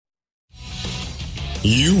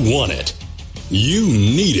You want it. You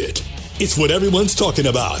need it. It's what everyone's talking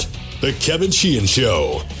about. The Kevin Sheehan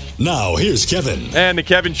Show. Now, here's Kevin. And the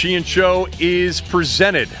Kevin Sheehan Show is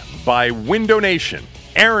presented by Window Nation.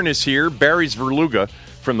 Aaron is here, Barry's Verluga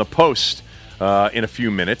from the Post in a few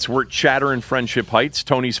minutes. We're at Chatter in Friendship Heights,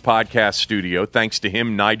 Tony's podcast studio. Thanks to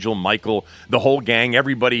him, Nigel, Michael, the whole gang,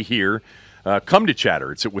 everybody here. Come to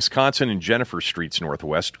Chatter. It's at Wisconsin and Jennifer Streets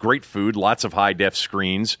Northwest. Great food, lots of high-def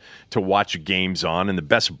screens to watch games on, and the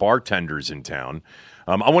best bartenders in town.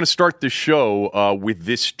 I want to start the show with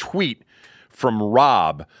this tweet from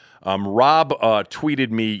Rob. Rob tweeted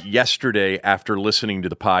me yesterday after listening to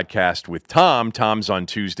the podcast with Tom. Tom's on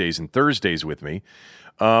Tuesdays and Thursdays with me.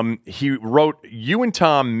 He wrote, "You and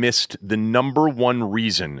Tom missed the number one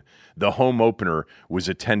reason the home opener was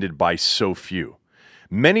attended by so few.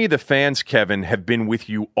 Many of the fans, Kevin, have been with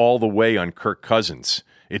you all the way on Kirk Cousins.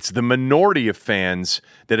 It's the minority of fans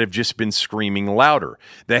that have just been screaming louder.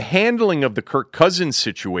 The handling of the Kirk Cousins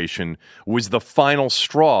situation was the final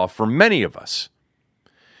straw for many of us."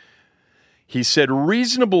 He said,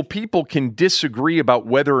 "Reasonable people can disagree about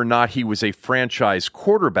whether or not he was a franchise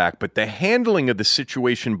quarterback, but the handling of the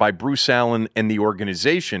situation by Bruce Allen and the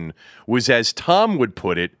organization was, as Tom would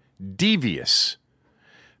put it, devious."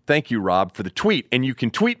 Thank you, Rob, for the tweet. And you can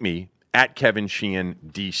tweet me at Kevin Sheehan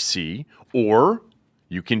DC, or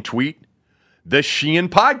you can tweet the Sheehan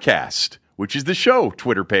Podcast, which is the show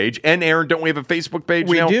Twitter page. And Aaron, don't we have a Facebook page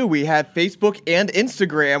now? We do. We have Facebook and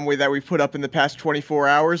Instagram that we've put up in the past 24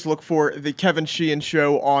 hours. Look for the Kevin Sheehan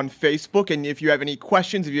Show on Facebook. And if you have any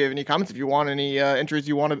questions, if you have any comments, if you want any entries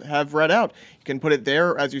you want to have read out, you can put it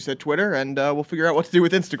there, as you said, Twitter, and we'll figure out what to do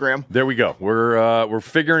with Instagram. There we go. We're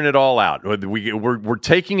figuring it all out. We're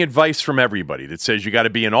taking advice from everybody that says you got to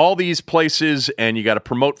be in all these places and you got to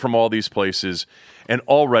promote from all these places. And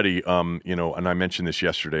already, and I mentioned this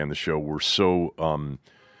yesterday on the show, we're so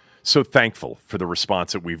thankful for the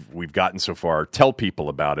response that we've gotten so far. Tell people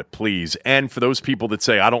about it, please. And for those people that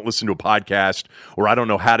say, I don't listen to a podcast or I don't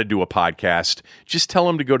know how to do a podcast, just tell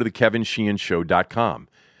them to go to the KevinSheehanShow.com.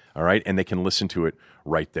 All right, and they can listen to it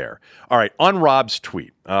right there. All right, on Rob's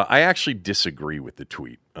tweet, I actually disagree with the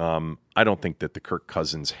tweet. I don't think that the Kirk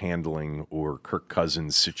Cousins handling or Kirk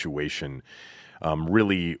Cousins situation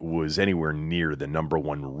really was anywhere near the number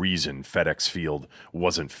one reason FedEx Field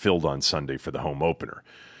wasn't filled on Sunday for the home opener.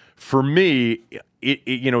 For me,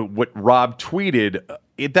 what Rob tweeted,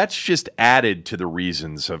 that's just added to the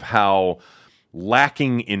reasons of how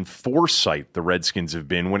lacking in foresight the Redskins have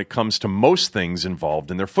been when it comes to most things involved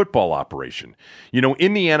in their football operation.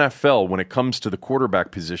 In the NFL, when it comes to the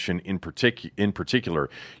quarterback position in particular,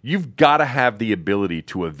 you've got to have the ability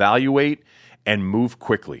to evaluate and move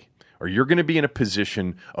quickly, or you're going to be in a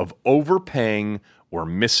position of overpaying or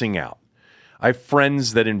missing out. I have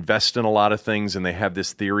friends that invest in a lot of things, and they have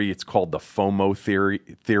this theory. It's called the FOMO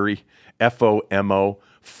theory, FOMO,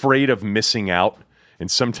 afraid of missing out. And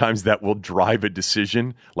sometimes that will drive a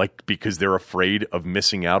decision, because they're afraid of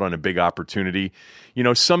missing out on a big opportunity.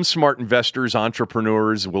 Some smart investors,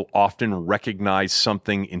 entrepreneurs will often recognize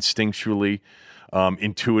something instinctually,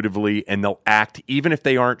 intuitively, and they'll act even if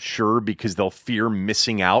they aren't sure because they'll fear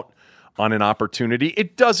missing out on an opportunity.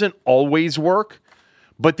 It doesn't always work,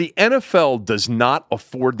 but the NFL does not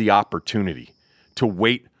afford the opportunity to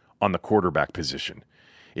wait on the quarterback position.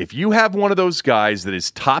 If you have one of those guys that is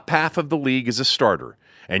top half of the league as a starter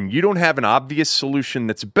and you don't have an obvious solution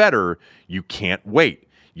that's better, you can't wait.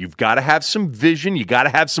 You've got to have some vision, you got to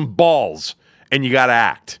have some balls, and you got to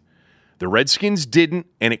act. The Redskins didn't,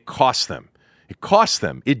 and it cost them.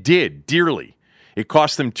 It did, dearly. It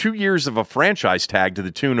cost them 2 years of a franchise tag to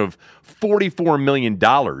the tune of $44 million,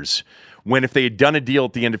 when if they had done a deal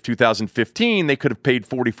at the end of 2015, they could have paid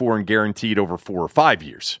 $44 and guaranteed over 4 or 5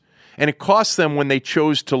 years. And it cost them when they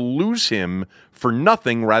chose to lose him for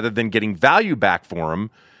nothing rather than getting value back for him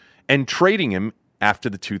and trading him after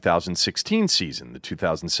the 2016 season, the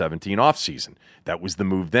 2017 offseason. That was the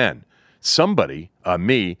move then. Somebody,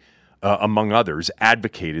 me, among others,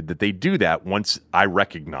 advocated that they do that once I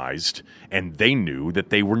recognized and they knew that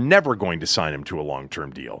they were never going to sign him to a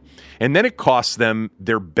long-term deal. And then it cost them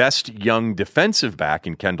their best young defensive back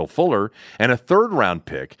in Kendall Fuller and a third-round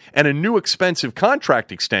pick and a new expensive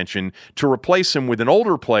contract extension to replace him with an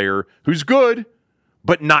older player who's good,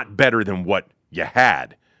 but not better than what you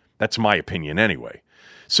had. That's my opinion anyway.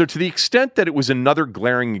 So to the extent that it was another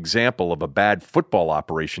glaring example of a bad football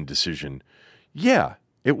operation decision, yeah,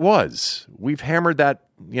 It was. We've hammered that,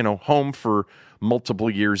 home for multiple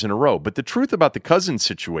years in a row. But the truth about the Cousins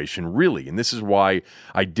situation, really, and this is why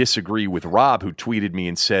I disagree with Rob, who tweeted me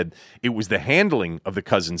and said it was the handling of the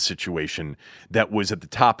Cousins situation that was at the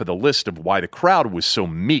top of the list of why the crowd was so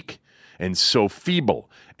meek and so feeble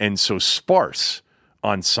and so sparse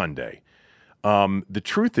on Sunday. The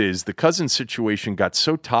truth is the Cousins situation got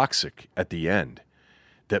so toxic at the end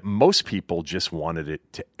that most people just wanted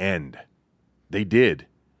it to end. They did.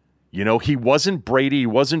 He wasn't Brady, he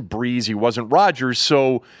wasn't Breeze, he wasn't Rodgers,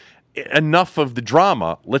 so enough of the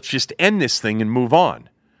drama. Let's just end this thing and move on.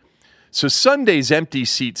 So Sunday's empty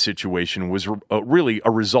seat situation was really a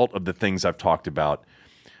result of the things I've talked about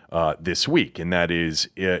this week, and that is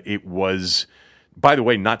it was, by the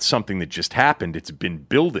way, not something that just happened. It's been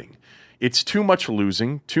building. It's too much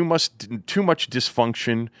losing, too much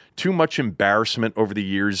dysfunction, too much embarrassment over the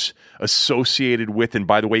years associated with, and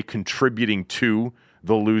by the way, contributing to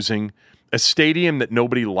the losing, a stadium that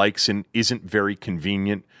nobody likes and isn't very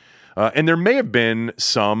convenient. And there may have been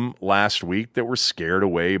some last week that were scared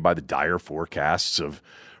away by the dire forecasts of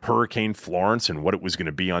Hurricane Florence and what it was going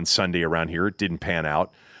to be on Sunday around here. It didn't pan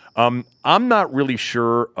out. I'm not really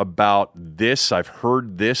sure about this. I've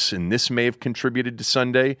heard this, and this may have contributed to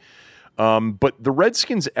Sunday. But the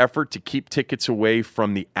Redskins' effort to keep tickets away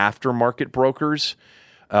from the aftermarket brokers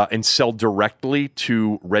and sell directly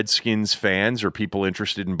to Redskins fans or people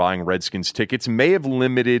interested in buying Redskins tickets may have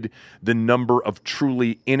limited the number of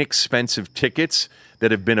truly inexpensive tickets that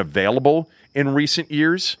have been available in recent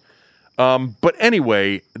years. But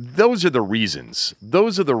anyway, those are the reasons.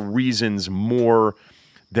 Those are the reasons more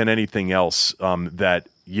than anything else that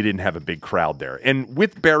you didn't have a big crowd there. And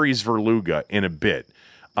with Barry's Verluga in a bit,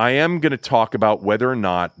 I am going to talk about whether or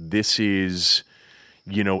not this is,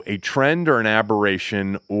 a trend or an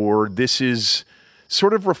aberration, or this is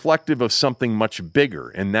sort of reflective of something much bigger,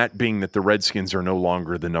 and that being that the Redskins are no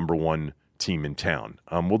longer the number one team in town.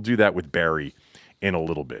 We'll do that with Barry in a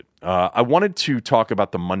little bit. I wanted to talk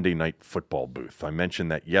about the Monday Night Football booth. I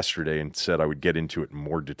mentioned that yesterday and said I would get into it in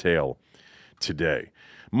more detail today.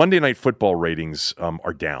 Monday Night Football ratings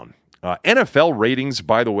are down. NFL ratings,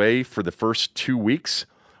 by the way, for the first 2 weeks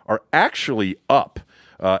are actually up.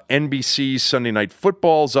 NBC's Sunday Night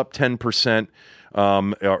Football's up 10%,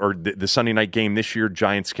 or the Sunday night game this year,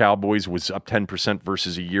 Giants-Cowboys, was up 10%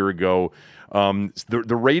 versus a year ago.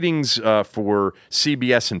 The ratings for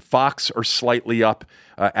CBS and Fox are slightly up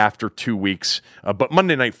after 2 weeks, but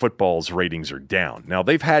Monday Night Football's ratings are down. Now,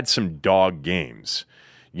 they've had some dog games.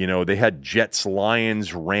 They had Jets,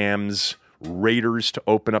 Lions, Rams, Raiders to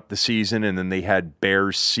open up the season, and then they had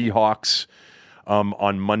Bears, Seahawks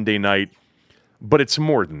on Monday night. But it's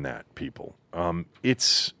more than that, people.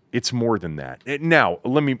 It's more than that. Now,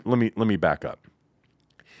 let me back up.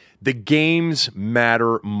 The games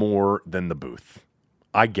matter more than the booth.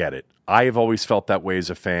 I get it. I have always felt that way as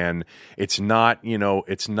a fan. It's not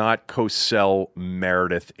Cosell,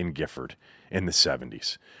 Meredith, and Gifford in the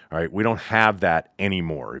 70s. All right, we don't have that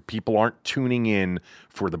anymore. People aren't tuning in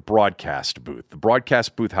for the broadcast booth. The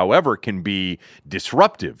broadcast booth, however, can be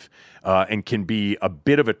disruptive and can be a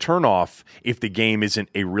bit of a turnoff if the game isn't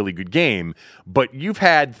a really good game. But you've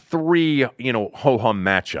had three, ho-hum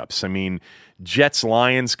matchups. I mean,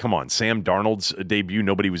 Jets-Lions, come on, Sam Darnold's debut,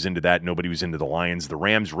 nobody was into that. Nobody was into the Lions. The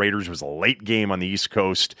Rams-Raiders was a late game on the East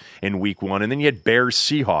Coast in Week 1. And then you had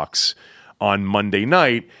Bears-Seahawks on Monday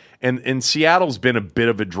night. And Seattle's been a bit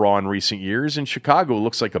of a draw in recent years, and Chicago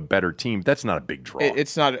looks like a better team. That's not a big draw.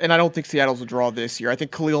 It's not, and I don't think Seattle's a draw this year. I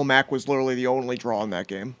think Khalil Mack was literally the only draw in that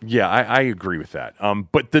game. Yeah, I agree with that.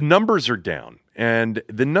 But the numbers are down, and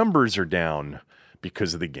the numbers are down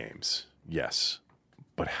because of the games, yes.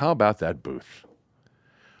 But how about that booth?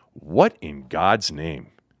 What in God's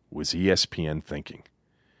name was ESPN thinking?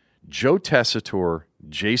 Joe Tessitore,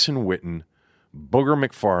 Jason Witten, Booger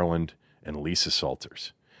McFarland, and Lisa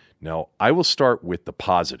Salters. Now, I will start with the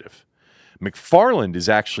positive. McFarland is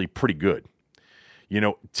actually pretty good.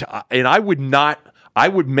 And I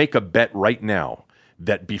would make a bet right now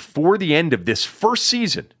that before the end of this first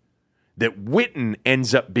season, that Witten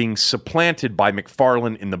ends up being supplanted by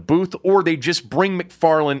McFarland in the booth, or they just bring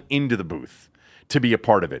McFarland into the booth to be a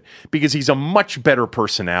part of it, because he's a much better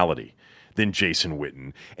personality than Jason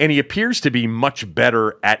Witten, and he appears to be much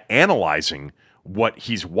better at analyzing what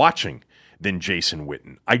he's watching than Jason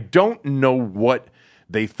Witten. I don't know what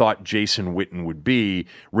they thought Jason Witten would be.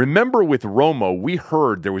 Remember with Romo, we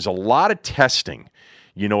heard there was a lot of testing,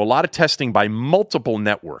 by multiple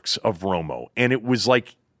networks of Romo, and it was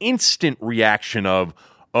like instant reaction of,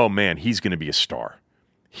 oh man, he's going to be a star.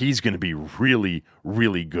 He's going to be really,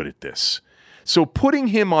 really good at this. So putting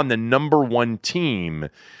him on the number one team,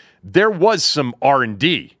 there was some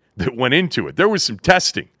R&D that went into it. There was some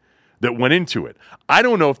testing that went into it. I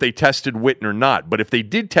don't know if they tested Witten or not, but if they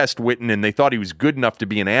did test Witten and they thought he was good enough to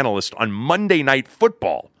be an analyst on Monday Night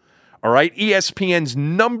Football, all right, ESPN's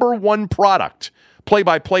number one product,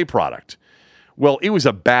 play-by-play product, well, it was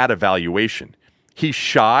a bad evaluation. He's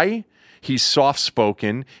shy. He's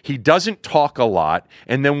soft-spoken. He doesn't talk a lot.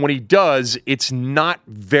 And then when he does, it's not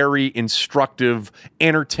very instructive,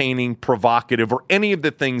 entertaining, provocative, or any of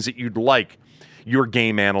the things that you'd like your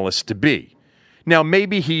game analyst to be. Now,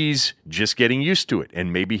 maybe he's just getting used to it,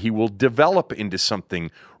 and maybe he will develop into something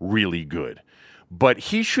really good. But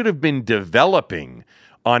he should have been developing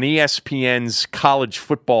on ESPN's College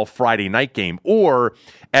Football Friday Night Game, or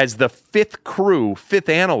as the fifth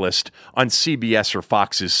analyst on CBS or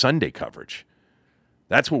Fox's Sunday coverage.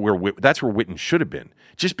 That's where Witten should have been.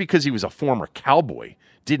 Just because he was a former Cowboy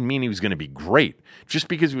didn't mean he was going to be great. Just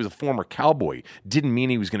because he was a former Cowboy didn't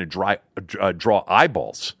mean he was going to draw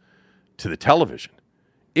eyeballs to the television.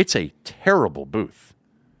 It's a terrible booth.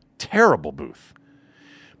 Terrible booth.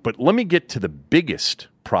 But let me get to the biggest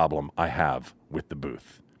problem I have with the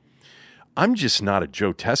booth. I'm just not a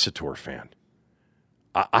Joe Tessitore fan.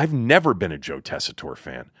 I've never been a Joe Tessitore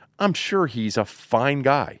fan. I'm sure he's a fine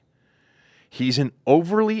guy. He's an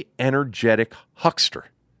overly energetic huckster.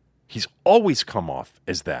 He's always come off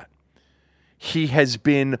as that. He has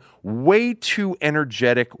been way too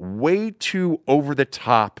energetic, way too over the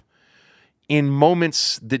top in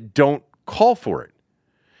moments that don't call for it.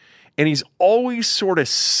 And he's always sort of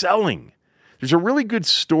selling. There's a really good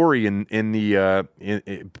story in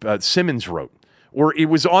Simmons wrote, or it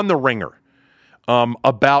was on The Ringer,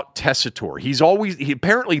 about Tessitore.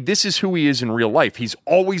 Apparently this is who he is in real life. He's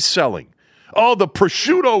always selling. Oh, the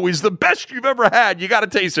prosciutto is the best you've ever had. You got to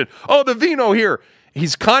taste it. Oh, the vino here.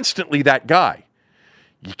 He's constantly that guy.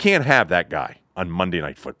 You can't have that guy on Monday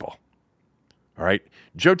Night Football. All right?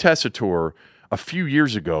 Joe Tessitore, a few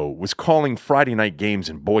years ago, was calling Friday night games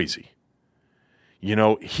in Boise. You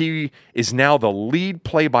know, he is now the lead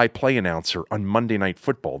play-by-play announcer on Monday Night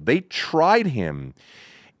Football. They tried him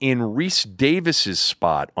in Reese Davis's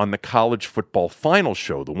spot on the College Football Final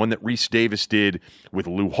Show, the one that Reese Davis did with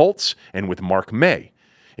Lou Holtz and with Mark May.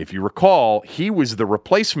 If you recall, he was the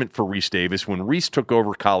replacement for Reese Davis when Reese took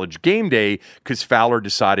over College Game Day because Fowler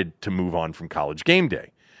decided to move on from College Game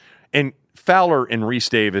Day. And Fowler and Reese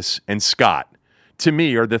Davis and Scott, to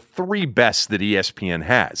me, are the three best that ESPN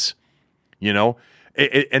has. You know,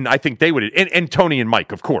 and I think they would, and Tony and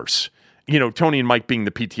Mike, of course. You know, Tony and Mike being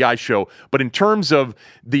the PTI show, but in terms of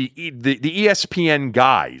the ESPN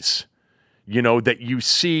guys, you know, that you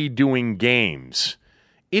see doing games,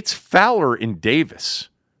 it's Fowler and Davis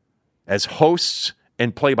as hosts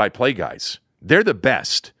and play-by-play guys. They're the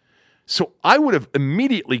best. So I would have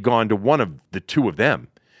immediately gone to one of the two of them.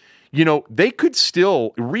 You know,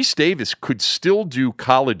 Reese Davis could still do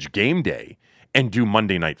College Game Day and do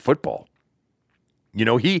Monday Night Football. You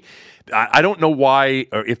know, I don't know why,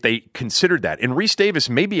 or if they considered that. And Reese Davis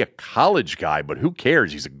may be a college guy, but who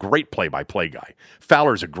cares? He's a great play-by-play guy.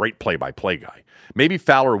 Fowler's a great play-by-play guy. Maybe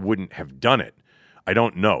Fowler wouldn't have done it. I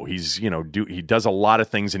don't know. He does a lot of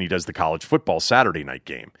things, and he does the college football Saturday night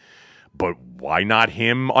game. But why not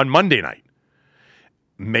him on Monday night?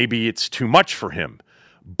 Maybe it's too much for him.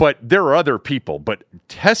 But there are other people. But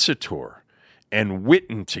Tessitore and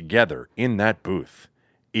Witten together in that booth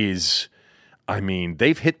is... I mean,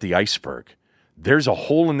 they've hit the iceberg. There's a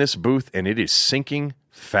hole in this booth, and it is sinking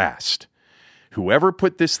fast. Whoever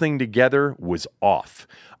put this thing together was off.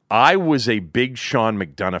 I was a big Sean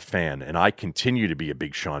McDonough fan, and I continue to be a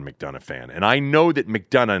big Sean McDonough fan. And I know that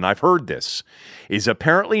McDonough, and I've heard this, is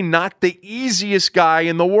apparently not the easiest guy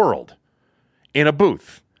in the world in a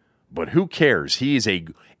booth. But who cares? He is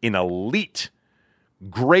an elite,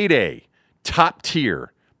 grade A,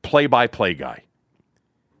 top-tier, play-by-play guy.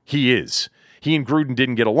 He is. He and Gruden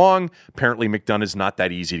didn't get along. Apparently, McDonough's not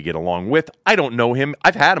that easy to get along with. I don't know him.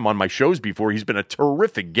 I've had him on my shows before. He's been a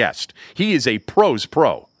terrific guest. He is a pro's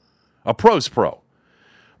pro. A pro's pro.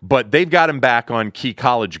 But they've got him back on key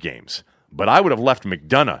college games. But I would have left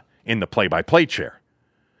McDonough in the play-by-play chair.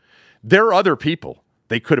 There are other people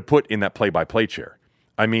they could have put in that play-by-play chair.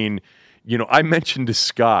 I mean, you know, I mentioned to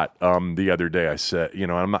Scott the other day, I said, you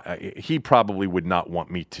know, he probably would not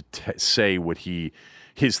want me to say what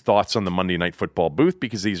his thoughts on the Monday Night Football booth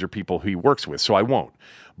because these are people he works with, so I won't.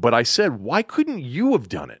 But I said, why couldn't you have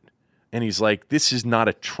done it? And he's like, this is not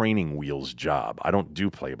a training wheels job. I don't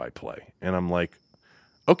do play-by-play. And I'm like,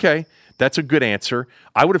 okay, that's a good answer.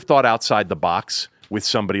 I would have thought outside the box, with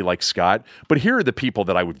somebody like Scott. But here are the people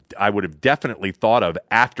that I would have definitely thought of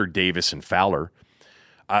after Davis and Fowler.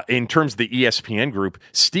 In terms of the ESPN group,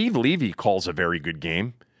 Steve Levy calls a very good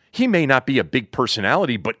game. He may not be a big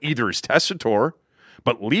personality, but either is Tessitore.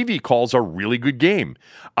 But Levy calls a really good game.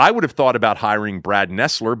 I would have thought about hiring Brad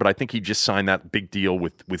Nessler, but I think he just signed that big deal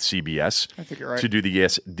with CBS to do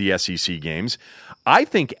the SEC games. I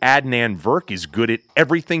think Adnan Virk is good at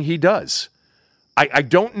everything he does. I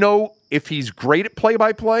don't know if he's great at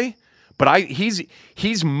play-by-play, but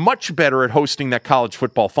he's much better at hosting that college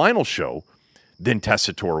football final show than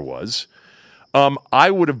Tessitore was. I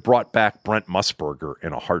would have brought back Brent Musburger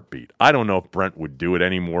in a heartbeat. I don't know if Brent would do it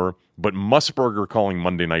anymore, but Musburger calling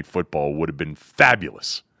Monday Night Football would have been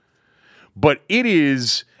fabulous. But it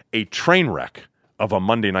is a train wreck of a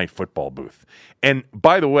Monday Night Football booth. And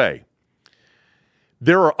by the way,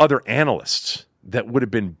 there are other analysts that would have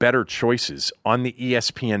been better choices on the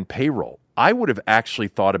ESPN payroll. I would have actually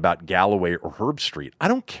thought about Galloway or Herbstreit. I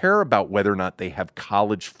don't care about whether or not they have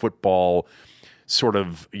college football sort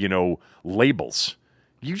of, labels.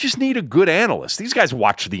 You just need a good analyst. These guys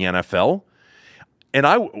watch the NFL.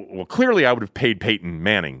 And clearly I would have paid Peyton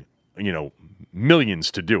Manning, millions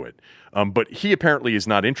to do it. But he apparently is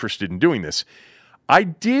not interested in doing this. I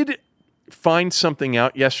did find something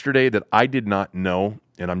out yesterday that I did not know,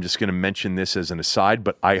 and I'm just going to mention this as an aside,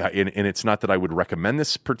 but and it's not that I would recommend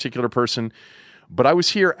this particular person, but I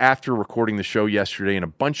was here after recording the show yesterday, and a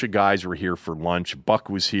bunch of guys were here for lunch. Buck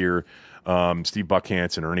was here, Steve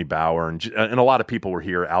Buckhanson, Ernie Bauer, and a lot of people were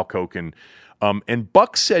here, Al Koken. And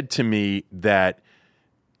Buck said to me that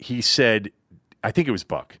he said, I think it was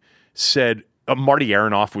Buck, said Marty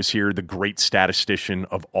Aronoff was here, the great statistician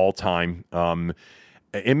of all time.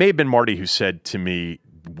 It may have been Marty who said to me,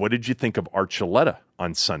 what did you think of Archuleta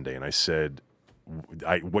on Sunday? And I said,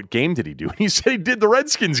 what game did he do? And he said he did the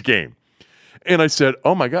Redskins game. And I said,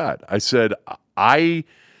 oh my God. I said, I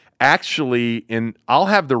actually, and I'll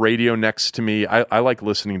have the radio next to me. I like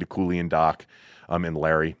listening to Cooley and Doc and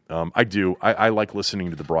Larry. I do. I like listening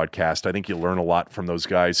to the broadcast. I think you learn a lot from those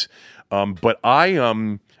guys. But I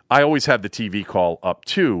always have the TV call up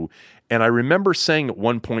too. And I remember saying at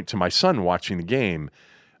one point to my son watching the game,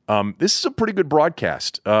 this is a pretty good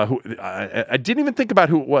broadcast. I didn't even think about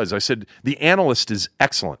who it was. I said, the analyst is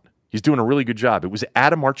excellent. He's doing a really good job. It was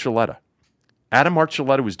Adam Archuleta. Adam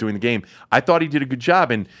Archuleta was doing the game. I thought he did a good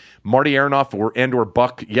job. And Marty Aronoff or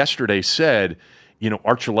Buck yesterday said,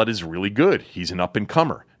 Archuleta is really good. He's an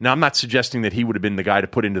up-and-comer. Now, I'm not suggesting that he would have been the guy to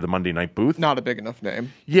put into the Monday Night Booth. Not a big enough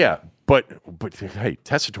name. Yeah, but hey,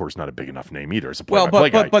 Tessitore's not a big enough name either as a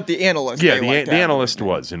play-by-play guy. But the analyst. Yeah, the analyst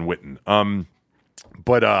was in Witten.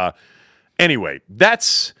 But anyway,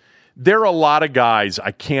 there are a lot of guys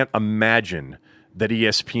I can't imagine that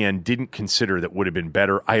ESPN didn't consider that would have been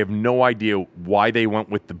better. I have no idea why they went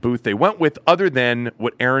with the booth they went with, other than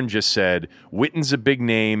what Aaron just said. Witten's a big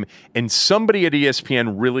name, and somebody at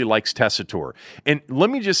ESPN really likes Tessitore. And let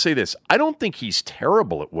me just say this. I don't think he's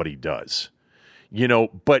terrible at what he does,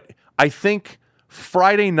 but I think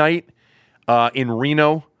Friday night in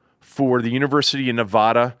Reno for the University of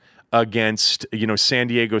Nevada against, San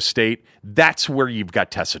Diego State, that's where you've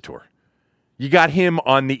got Tessitore. You got him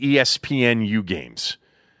on the ESPNU games.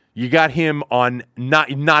 You got him on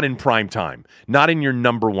not in prime time, not in your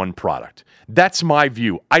number one product. That's my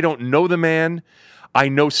view. I don't know the man. I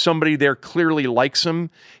know somebody there clearly likes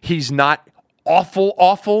him. He's not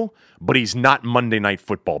awful, but he's not Monday Night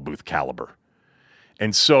Football booth caliber.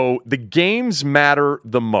 And so the games matter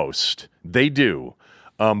the most. They do.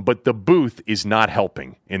 But the booth is not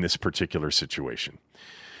helping in this particular situation.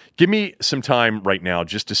 Give me some time right now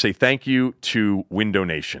just to say thank you to Window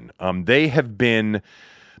Nation. They have been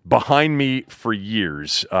behind me for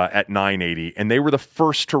years at 980, and they were the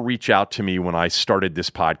first to reach out to me when I started this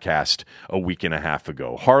podcast a week and a half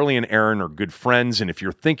ago. Harley and Aaron are good friends, and if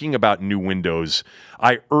you're thinking about new windows,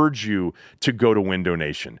 I urge you to go to Window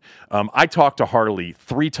Nation. I talk to Harley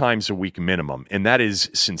 3 times a week minimum, and that is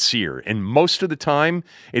sincere. And most of the time,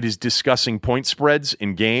 it is discussing point spreads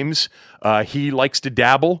in games. He likes to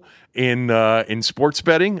dabble in sports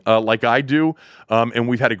betting like I do, and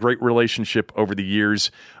we've had a great relationship over the years.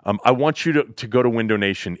 I want you to go to Window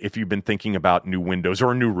Nation if you've been thinking about new windows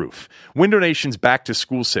or a new roof. Window Nation's back to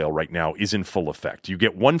school sale right now is in full effect. You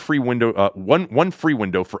get one free window, one free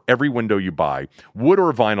window for every window you buy, wood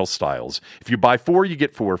or vinyl styles. If you buy 4, you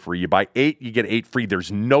get 4 free. You buy 8, you get 8 free.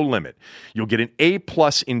 There's no limit. You'll get an A+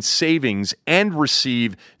 in savings and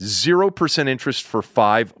receive 0% interest for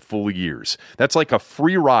 5 full years. That's like a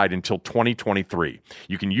free ride until 2023.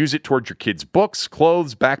 You can use it towards your kids' books,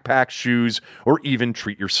 clothes, backpacks, shoes, or even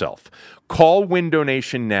treat yourself. Call Window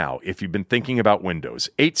Nation now if you've been thinking about windows.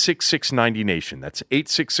 866-90-NATION. That's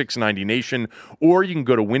 866-90-NATION. Or you can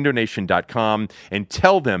go to windownation.com and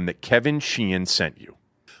tell them that Kevin Sheehan sent you.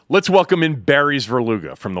 Let's welcome in Barry's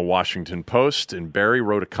Verluga from the Washington Post. And Barry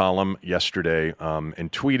wrote a column yesterday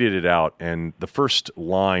and tweeted it out. And the first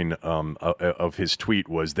line of his tweet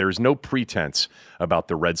was, "There's no pretense about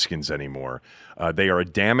the Redskins anymore. They are a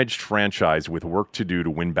damaged franchise with work to do to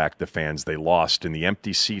win back the fans they lost, and the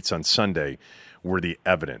empty seats on Sunday were the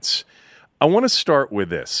evidence." I want to start with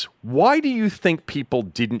this. Why do you think people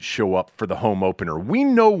didn't show up for the home opener? We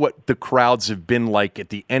know what the crowds have been like at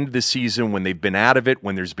the end of the season when they've been out of it,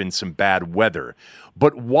 when there's been some bad weather.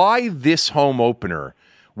 But why this home opener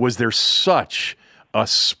was there such a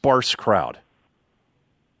sparse crowd?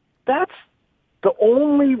 That's the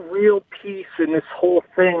only real piece in this whole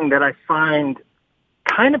thing that I find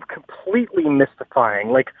kind of completely mystifying.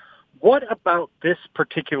 Like, what about this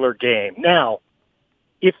particular game? Now,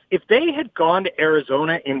 If they had gone to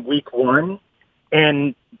Arizona in week one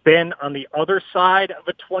and been on the other side of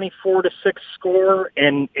a 24-6 score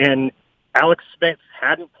and Alex Smith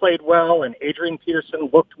hadn't played well and Adrian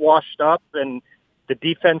Peterson looked washed up and the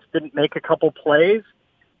defense didn't make a couple plays,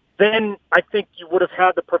 then I think you would have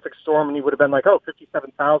had the perfect storm and you would have been like, oh,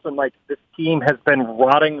 57,000, like this team has been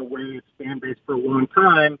rotting away its fan base for a long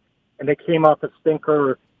time, and they came off a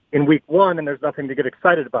stinker in week one, and there's nothing to get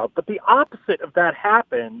excited about. But the opposite of that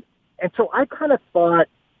happened, and so I kind of thought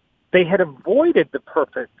they had avoided the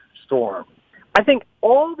perfect storm. I think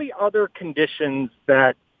all the other conditions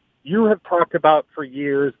that you have talked about for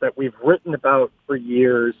years, that we've written about for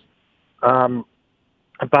years,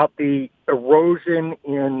 about the erosion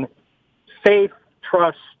in faith,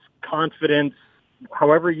 trust, confidence,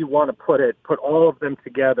 however you want to put it, put all of them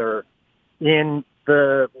together in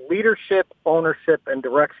the leadership, ownership, and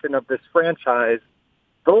direction of this franchise,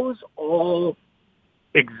 those all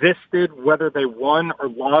existed whether they won or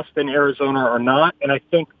lost in Arizona or not. And I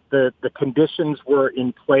think the conditions were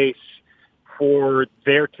in place for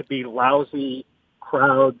there to be lousy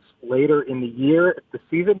crowds later in the year if the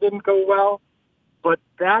season didn't go well. But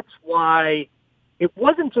that's why it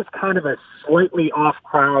wasn't just kind of a slightly off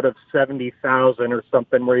crowd of 70,000 or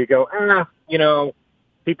something where you go,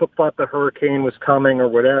 people thought the hurricane was coming or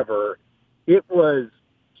whatever. It was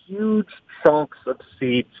huge chunks of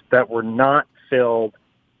seats that were not filled,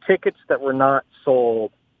 tickets that were not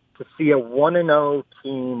sold to see a 1-0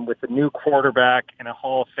 team with a new quarterback and a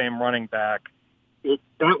Hall of Fame running back.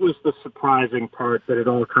 That was the surprising part, that it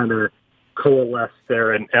all kind of coalesced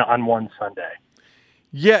there on one Sunday.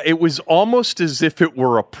 Yeah, it was almost as if it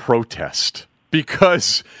were a protest,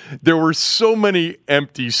 because there were so many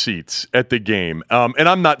empty seats at the game. And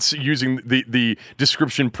I'm not using the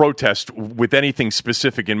description protest with anything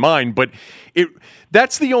specific in mind, but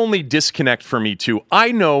that's the only disconnect for me, too.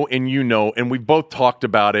 I know, and you know, and we've both talked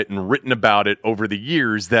about it and written about it over the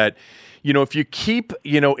years, that if you keep,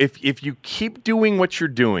 if you keep doing what you're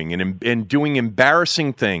doing and doing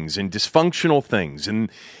embarrassing things and dysfunctional things,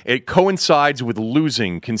 and it coincides with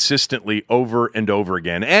losing consistently over and over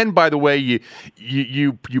again. And by the way,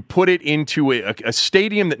 you put it into a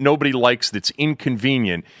stadium that nobody likes, that's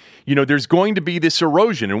inconvenient. There's going to be this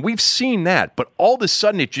erosion, and we've seen that. But all of a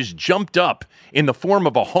sudden, it just jumped up in the form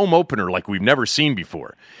of a home opener like we've never seen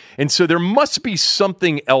before. And so there must be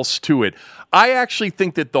something else to it. I actually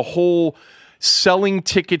think that the whole selling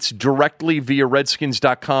tickets directly via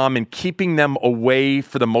Redskins.com and keeping them away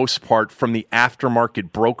for the most part from the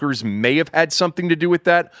aftermarket brokers may have had something to do with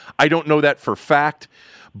that. I don't know that for fact,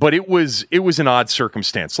 but it was an odd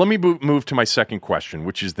circumstance. Let me move to my second question,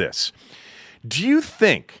 which is this. Do you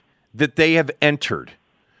think that they have entered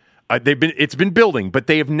it's been building, but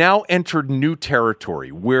they have now entered new territory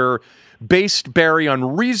where, based, Barry,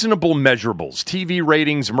 on reasonable measurables, TV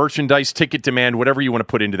ratings, merchandise, ticket demand, whatever you want to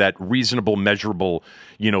put into that reasonable measurable,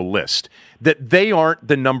 list, that they aren't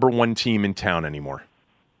the number one team in town anymore?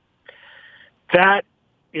 That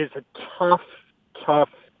is a tough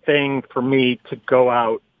thing for me to go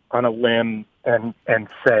out on a limb and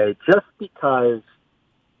say, just because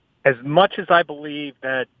as much as I believe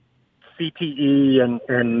that CTE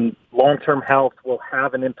and long-term health will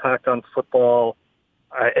have an impact on football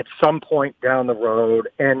at some point down the road,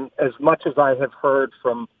 and as much as I have heard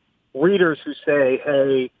from readers who say,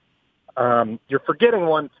 hey, you're forgetting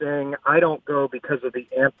one thing, I don't go because of the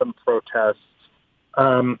anthem protests,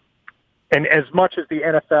 and as much as the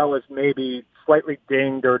NFL is maybe slightly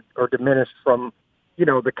dinged or diminished from,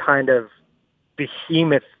 the kind of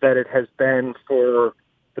behemoth that it has been for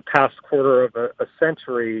the the past quarter of a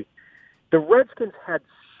century, the Redskins had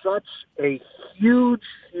such a huge,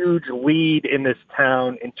 huge lead in this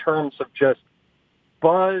town in terms of just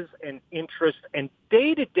buzz and interest and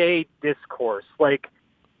day-to-day discourse. Like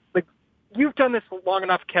you've done this long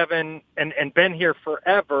enough, Kevin, and been here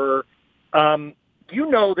forever. You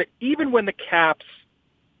know that even when the Caps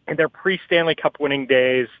in their pre-Stanley Cup winning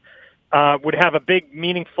days would have a big,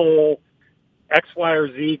 meaningful X, Y, or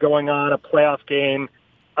Z going on, a playoff game,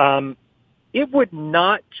 it would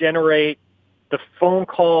not generate the phone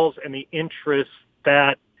calls and the interest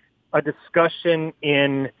that a discussion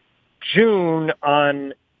in June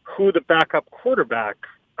on who the backup quarterback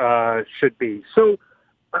should be. So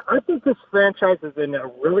I think this franchise is in a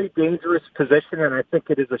really dangerous position, and I think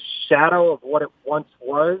it is a shadow of what it once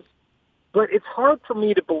was. But it's hard for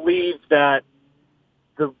me to believe that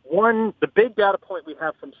the big data point we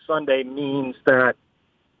have from Sunday means that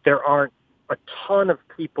there aren't a ton of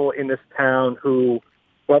people in this town who,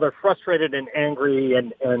 while they're frustrated and angry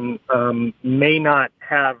and may not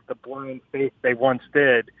have the blind faith they once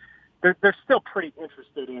did, they're still pretty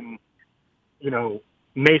interested in,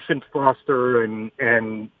 Mason Foster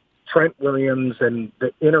and Trent Williams and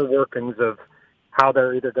the inner workings of how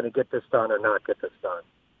they're either going to get this done or not get this done.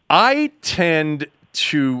 I tend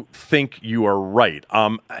to think you are right.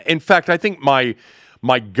 In fact, I think my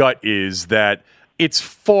gut is that it's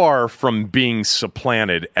far from being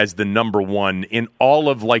supplanted as the number one in all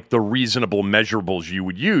of the reasonable measurables you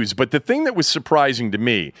would use. But the thing that was surprising to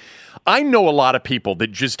me, I know a lot of people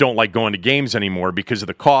that just don't like going to games anymore because of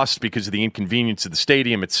the cost, because of the inconvenience of the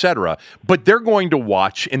stadium, etc. But they're going to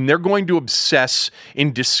watch and they're going to obsess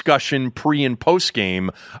in discussion pre and post game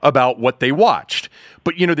about what they watched.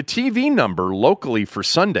 But, the TV number locally for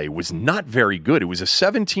Sunday was not very good. It was a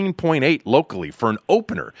 17.8 locally for an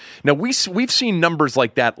opener. Now, we've seen numbers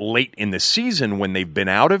like that late in the season when they've been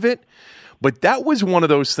out of it. But that was one of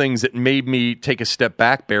those things that made me take a step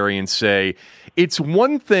back, Barry, and say, it's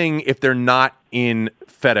one thing if they're not in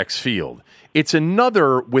FedEx Field. It's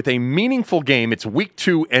another with a meaningful game. It's week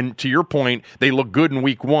 2, and to your point, they look good in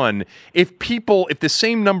week 1. If the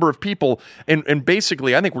same number of people, and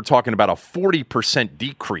basically, I think we're talking about a 40%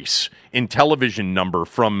 decrease in television number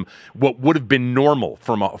from what would have been normal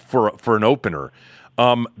for an opener.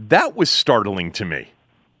 That was startling to me.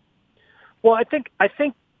 Well, I think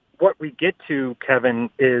what we get to, Kevin,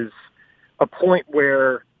 is a point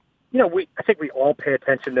where, I think we all pay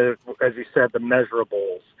attention to, as you said, the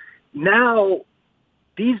measurables. Now,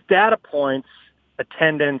 these data points,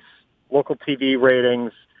 attendance, local TV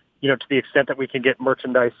ratings, to the extent that we can get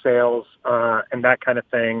merchandise sales and that kind of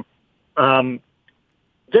thing,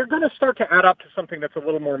 they're going to start to add up to something that's a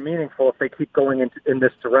little more meaningful if they keep going in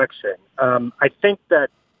this direction. I think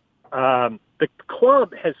that the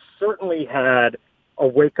club has certainly had a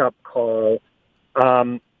wake-up call.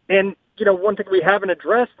 And, one thing we haven't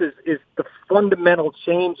addressed is the fundamental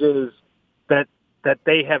changes that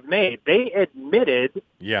they have made. They admitted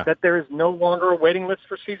that there is no longer a waiting list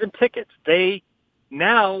for season tickets. They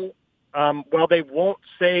now, while they won't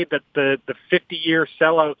say that the 50-year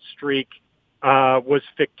sellout streak was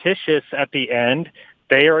fictitious at the end,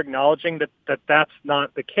 they are acknowledging that that's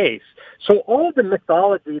not the case. So all of the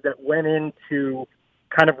mythology that went into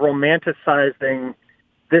kind of romanticizing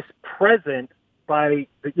this present by,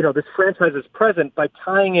 this franchise's present by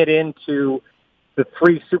tying it into the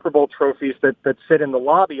 3 Super Bowl trophies that sit in the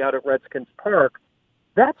lobby out at Redskins Park,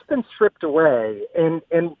 that's been stripped away. And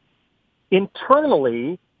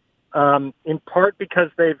internally, in part because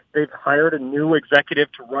they've hired a new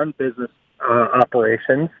executive to run business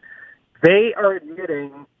operations, they are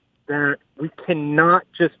admitting that we cannot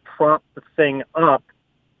just prop the thing up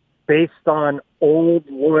based on old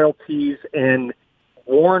loyalties and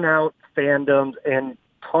worn-out fandoms and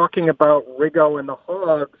talking about Riggo and the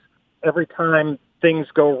Hogs every time things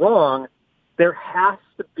go wrong. There has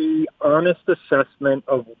to be honest assessment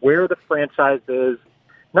of where the franchise is,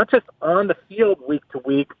 not just on the field week to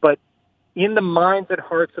week, but in the minds and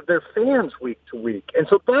hearts of their fans week to week. And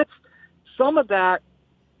so that's some of that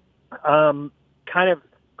kind of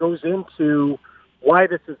goes into why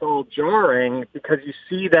this is all jarring, because you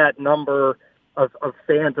see that number of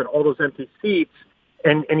fans and all those empty seats,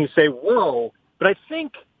 and you say, whoa. But I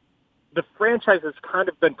think the franchise has kind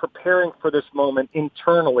of been preparing for this moment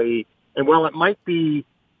internally, and while it might be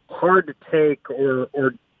hard to take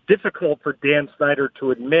or difficult for Dan Snyder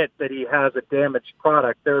to admit that he has a damaged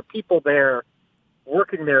product, there are people there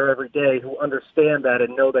working there every day who understand that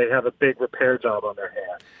and know they have a big repair job on their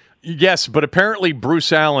hands. Yes, but apparently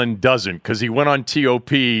Bruce Allen doesn't, because he went on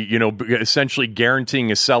TOP, essentially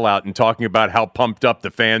guaranteeing a sellout and talking about how pumped up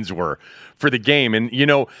the fans were for the game. And,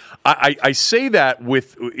 I say that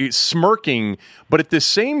with smirking, but at the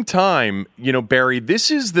same time, Barry,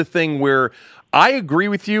 this is the thing where I agree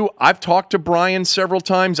with you. I've talked to Brian several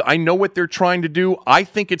times. I know what they're trying to do. I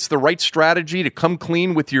think it's the right strategy to come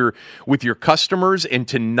clean with your customers and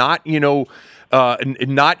to not,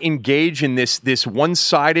 not engage in this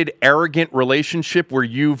one-sided, arrogant relationship where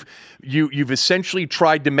you've essentially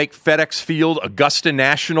tried to make FedEx Field Augusta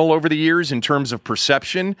National over the years in terms of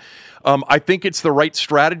perception. I think it's the right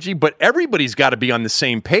strategy, but everybody's got to be on the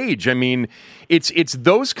same page. I mean, it's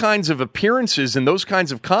those kinds of appearances and those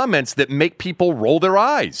kinds of comments that make people roll their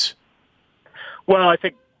eyes. Well,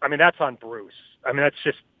 that's on Bruce. That's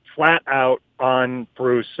just flat out on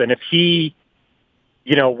Bruce. And if he,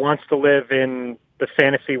 wants to live in the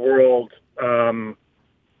fantasy world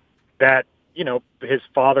that, his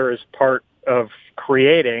father is part of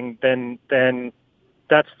creating, then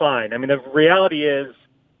that's fine. The reality is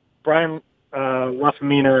Brian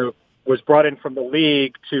LaFemina was brought in from the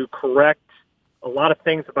league to correct a lot of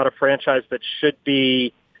things about a franchise that should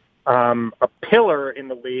be a pillar in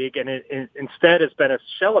the league, and it instead has been a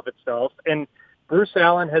shell of itself. And Bruce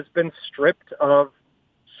Allen has been stripped of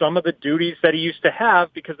some of the duties that he used to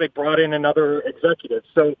have because they brought in another executive.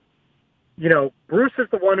 So, Bruce is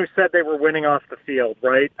the one who said they were winning off the field,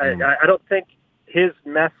 right? I don't think his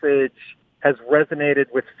message has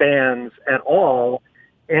resonated with fans at all.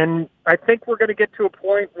 And I think we're going to get to a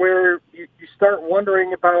point where you start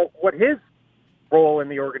wondering about what his role in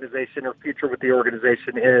the organization or future with the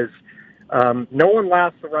organization is. No one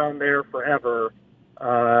lasts around there forever.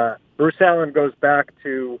 Bruce Allen goes back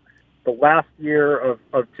to the last year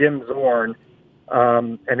of Jim Zorn,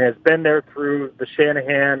 and has been there through the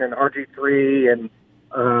Shanahan and RG3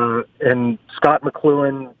 and Scott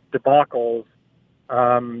McLuhan debacles.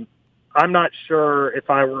 I'm not sure if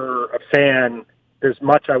I were a fan, there's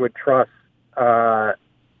much I would trust that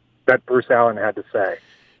Bruce Allen had to say.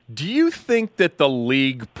 Do you think that the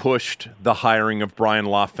league pushed the hiring of Brian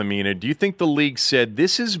LaFemina? Do you think the league said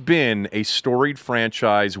this has been a storied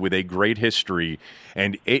franchise with a great history,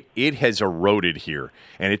 and it has eroded here,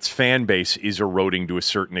 and its fan base is eroding to a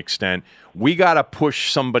certain extent? We got to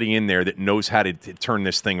push somebody in there that knows how to turn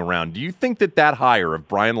this thing around. Do you think that hire of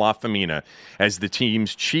Brian LaFemina as the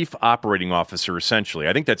team's chief operating officer, essentially,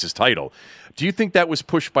 I think that's his title, do you think that was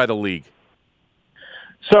pushed by the league?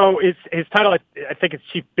 So his title, I think it's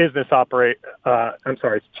Chief Business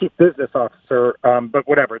it's Chief Business Officer, but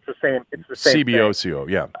whatever, it's the same. It's the same CBOCO,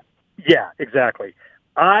 thing. Yeah, exactly.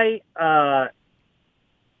 I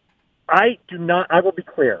do not. I will be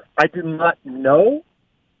clear. I do not know.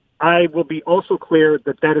 I will be also clear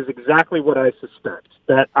that is exactly what I suspect.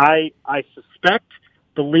 That I suspect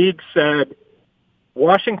the league said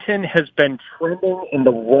Washington has been trending in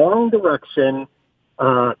the wrong direction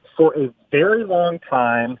for a very long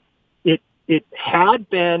time. It had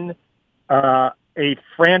been a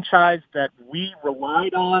franchise that we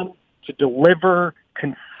relied on to deliver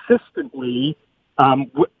consistently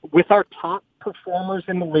with our top performers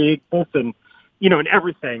in the league, both in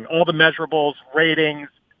everything, all the measurables, ratings,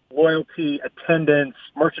 loyalty, attendance,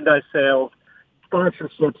 merchandise sales,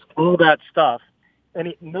 sponsorships, all that stuff. And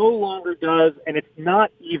it no longer does, and it's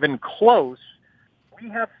not even close. We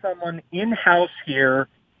have someone in-house here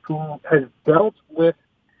who has dealt with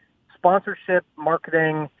sponsorship,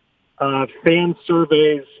 marketing, fan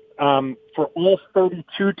surveys for all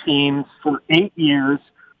 32 teams for 8 years,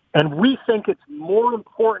 and we think it's more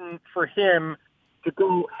important for him to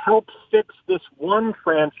go help fix this one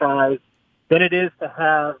franchise than it is to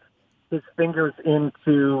have his fingers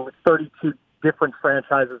into 32 different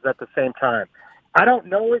franchises at the same time. I don't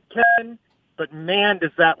know it, Ken, but man,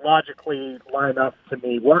 does that logically line up to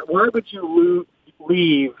me. Why would you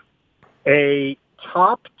leave a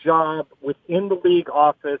top job within the league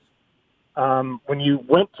office when you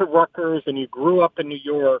went to Rutgers and you grew up in New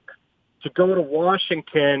York to go to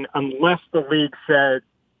Washington unless the league said,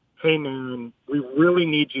 hey, man, we really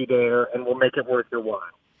need you there and we'll make it worth your while?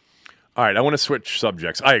 All right, I want to switch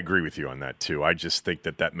subjects. I agree with you on that, too. I just think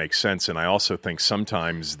that makes sense, and I also think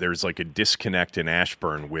sometimes there's like a disconnect in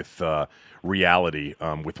Ashburn with reality,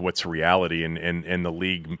 with what's reality, and the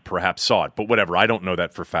league perhaps saw it. But whatever, I don't know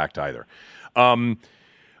that for fact either. A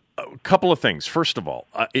couple of things. First of all,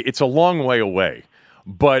 it's a long way away.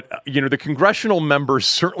 But, the congressional members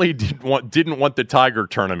certainly didn't want the Tiger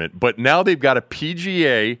tournament, but now they've got a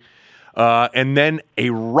PGA and then a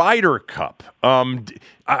Ryder Cup.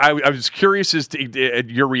 I was curious as to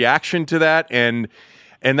your reaction to that, and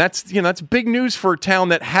And that's big news for a town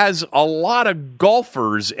that has a lot of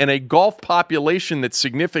golfers and a golf population that's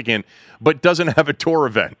significant, but doesn't have a tour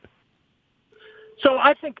event. So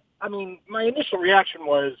my initial reaction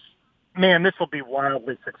was, man, this will be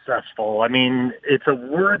wildly successful. I mean, it's a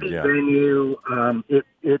worthy venue.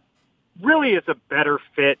 It really is a better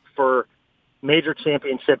fit for major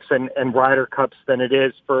championships and Ryder Cups than it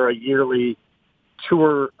is for a yearly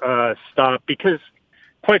tour stop because,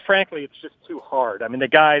 quite frankly, it's just too hard. I mean, the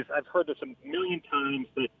guys, I've heard this a million times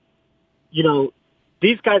that,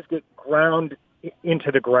 these guys get ground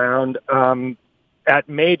into the ground at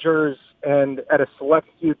majors and at a select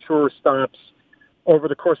few tour stops over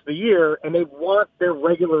the course of the year, and they want their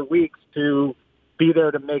regular weeks to be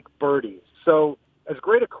there to make birdies. So as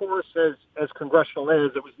great a course as Congressional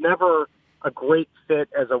is, it was never a great fit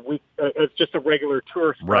as just a regular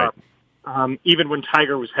tour stop, even when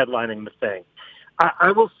Tiger was headlining the thing.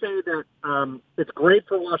 I will say that it's great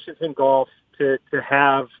for Washington golf to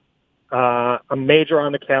have a major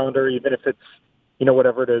on the calendar, even if it's,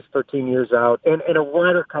 whatever it is, 13 years out, and a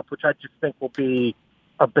Ryder Cup, which I just think will be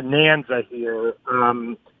a bonanza here,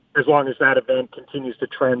 as long as that event continues to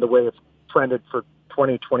trend the way it's trended for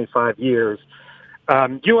 20, 25 years.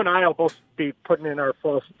 You and I will both be putting in our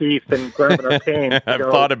false teeth and grabbing our canes. I've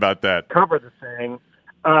thought about that. Cover the thing.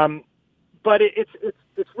 But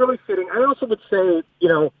it's really fitting. I also would say,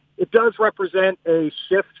 it does represent a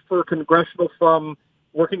shift for Congressional from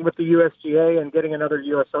working with the USGA and getting another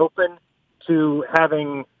U.S. Open to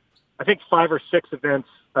having, I think, 5 or 6 events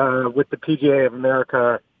with the PGA of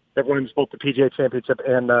America that runs both the PGA Championship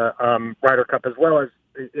and the Ryder Cup, as well as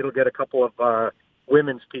it'll get a couple of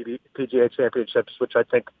women's PGA Championships, which I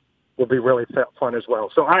think will be really fun as well.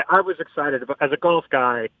 So I was excited about, as a golf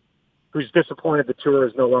guy who's disappointed the tour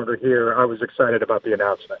is no longer here, I was excited about the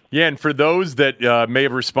announcement. Yeah, and for those that may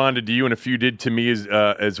have responded to you, and a few did to me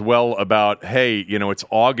as well, about, hey, it's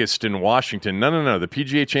August in Washington. No. The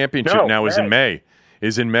PGA Championship now is in May.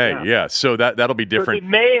 Yeah. So that'll be different. So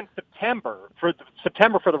May and September for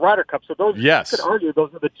the Ryder Cup. So those, you could argue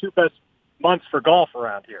those are the 2 best months for golf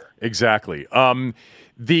around here. Exactly.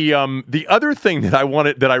 The other thing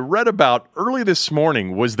that I read about early this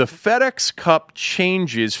morning was the FedEx Cup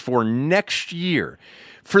changes for next year.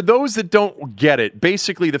 For those that don't get it,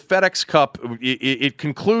 basically the FedEx Cup it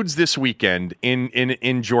concludes this weekend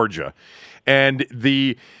in Georgia, and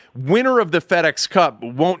the winner of the FedEx Cup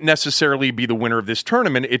won't necessarily be the winner of this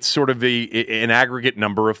tournament. It's sort of an aggregate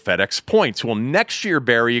number of FedEx points. Well, next year,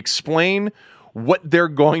 Barry, explain what they're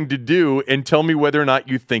going to do and tell me whether or not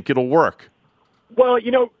you think it'll work. Well,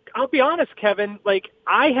 I'll be honest, Kevin,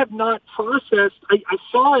 I have not processed. I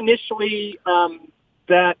saw initially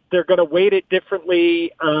that they're going to weight it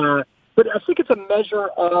differently, but I think it's a measure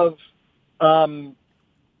of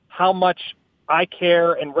how much I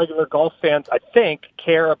care and regular golf fans, I think,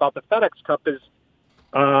 care about the FedEx Cup.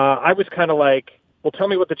 I was kind of like, well, tell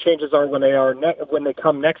me what the changes are when they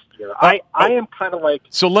come next year. I am kind of like.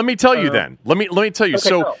 So let me tell you then. Let me tell you.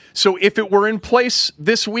 Okay, so if it were in place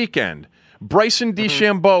this weekend, Bryson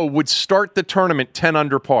DeChambeau would start the tournament 10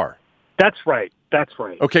 under par. That's right.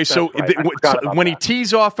 Okay, so when he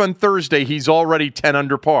tees off on Thursday, he's already 10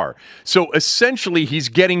 under par. So essentially, he's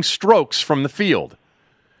getting strokes from the field.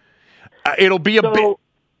 It'll be a bit.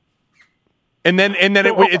 And then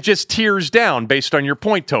it just tears down based on your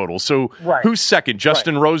point total. So who's second?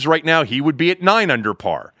 Justin Rose right now, he would be at 9 under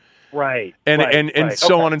par. Right. And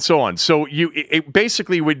so on and so on. So it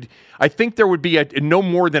basically would, I think there would be no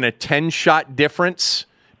more than a 10-shot difference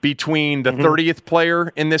between the 30th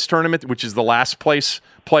player in this tournament, which is the last place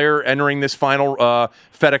player entering this final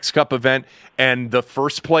FedEx Cup event, and the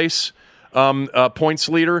first place points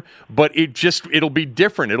leader, but it'll be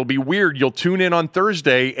different. It'll be weird. You'll tune in on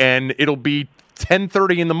Thursday, and it'll be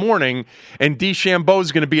 10:30 in the morning, and DeChambeau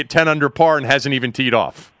is going to be at 10 under par and hasn't even teed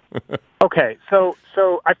off. Okay, so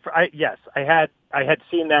I had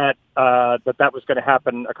seen that that was going to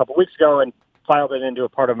happen a couple weeks ago, and filed it into a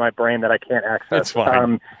part of my brain that I can't access. That's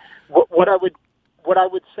fine. What I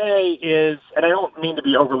would say is, and I don't mean to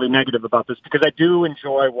be overly negative about this, because I do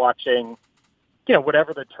enjoy watching,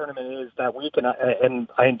 whatever the tournament is that week, and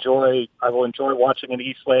I will enjoy watching in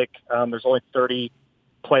East Lake. There's only 30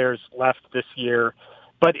 players left this year,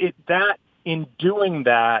 but in doing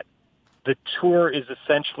that, the tour is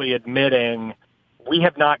essentially admitting we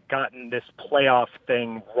have not gotten this playoff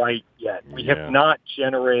thing right yet. We have not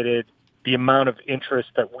generated the amount of interest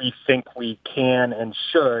that we think we can and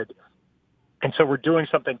should, and so we're doing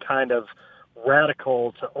something kind of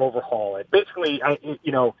radical to overhaul it. Basically,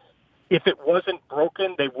 if it wasn't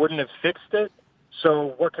broken, they wouldn't have fixed it.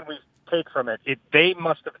 So what can we take from it? They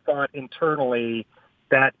must have thought internally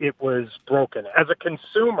that it was broken. As a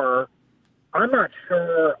consumer, I'm not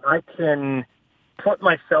sure I can put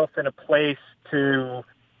myself in a place to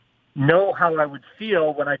know how I would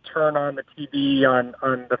feel when I turn on the TV on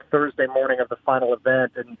the Thursday morning of the final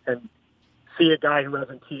event and see a guy who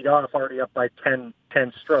hasn't teed off already up by 10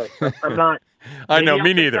 strokes. I'm not. I know,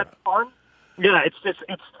 me neither. That's fun. Yeah,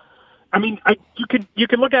 you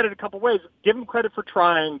can look at it a couple ways. Give them credit for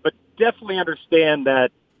trying, but definitely understand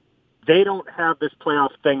that they don't have this playoff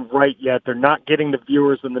thing right yet. They're not getting the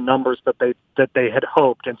viewers and the numbers that they had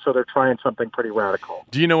hoped, and so they're trying something pretty radical.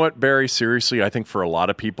 Do you know what, Barry? Seriously, I think for a lot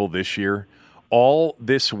of people this year, all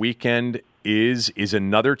this weekend is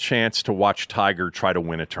another chance to watch Tiger try to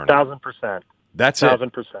win a tournament. 1,000%. That's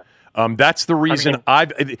 1,000%. That's the reason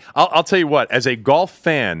I'll tell you what, as a golf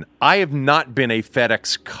fan, I have not been a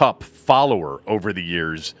FedEx Cup follower over the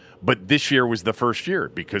years, but this year was the first year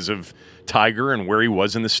because of Tiger and where he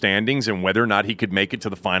was in the standings and whether or not he could make it to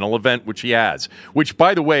the final event, which he has. Which,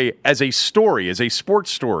 by the way, as a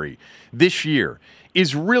sports story, this year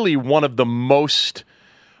is really one of the most.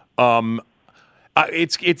 It's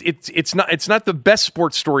not the best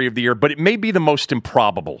sports story of the year, but it may be the most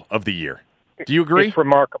improbable of the year. Do you agree? It's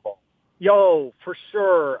remarkable. For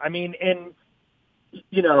sure. I mean, and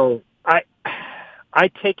I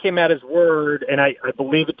take him at his word, and I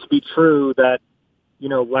believe it to be true that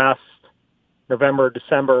last November,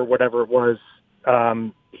 December, whatever it was,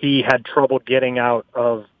 he had trouble getting out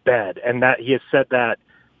of bed, and that he has said that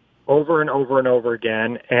over and over and over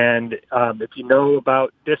again. And if you know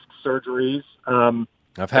about disc surgeries,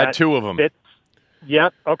 I've had 2 of them.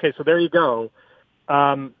 Yep. Okay, so there you go.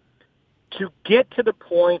 To get to the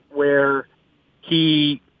point where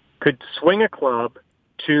he could swing a club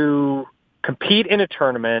to compete in a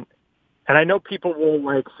tournament, and I know people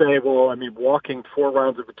will say, well, I mean, walking 4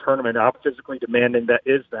 rounds of a tournament, how physically demanding that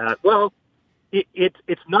is that? Well,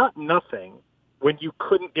 it's not nothing when you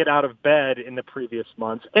couldn't get out of bed in the previous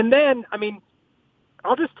months. And then, I mean,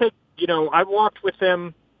 I'll just take, I walked with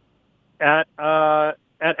him at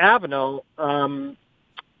Avenel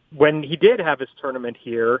when he did have his tournament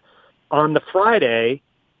here on the Friday,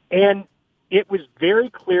 and it was very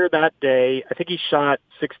clear that day. I think he shot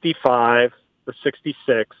 65 or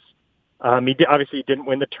 66. Obviously he didn't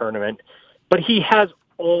win the tournament, but he has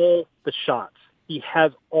all the shots. He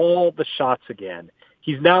has all the shots again.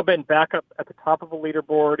 He's now been back up at the top of a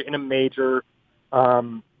leaderboard in a major.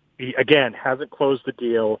 He, again, hasn't closed the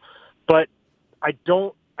deal, but I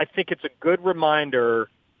think it's a good reminder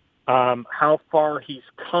how far he's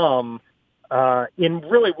come in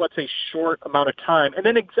really what's a short amount of time. And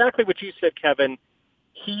then exactly what you said, Kevin,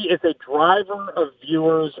 he is a driver of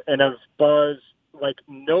viewers and of buzz like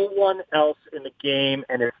no one else in the game,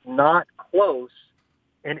 and it's not close.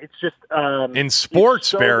 And it's just in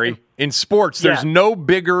sports, Barry. In sports, there's no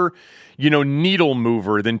bigger, needle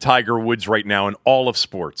mover than Tiger Woods right now in all of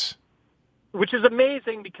sports. Which is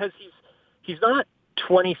amazing because he's not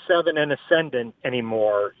 27 and ascendant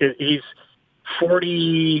anymore. He's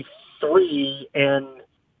 43 and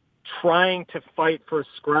trying to fight for a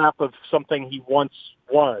scrap of something he once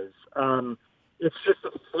was. It's just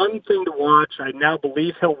a fun thing to watch. I now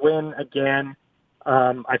believe he'll win again.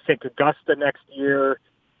 I think Augusta next year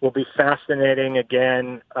will be fascinating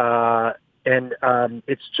again. And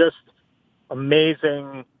it's just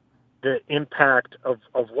amazing the impact of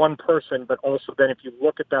one person, but also then if you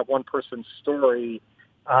look at that one person's story,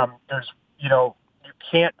 there's, you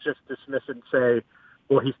can't just dismiss it and say,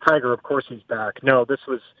 well, he's Tiger, of course he's back. No, this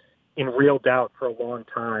was in real doubt for a long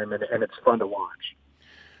time, and it's fun to watch.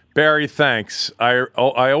 Barry, thanks. I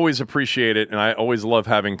always appreciate it, and I always love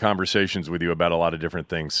having conversations with you about a lot of different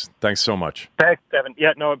things. Thanks so much. Thanks, Kevin.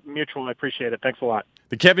 Yeah, no, mutual. I appreciate it. Thanks a lot.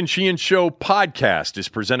 The Kevin Sheehan Show podcast is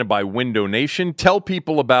presented by Window Nation. Tell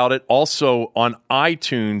people about it. Also on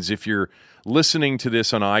iTunes, if you're listening to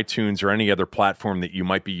this on iTunes or any other platform that you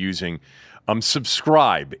might be using,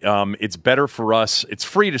 subscribe. It's better for us. It's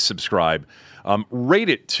free to subscribe. Rate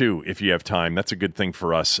it, too, if you have time. That's a good thing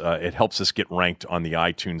for us. It helps us get ranked on the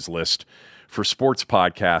iTunes list for sports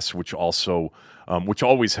podcasts, which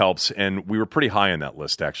always helps. And we were pretty high on that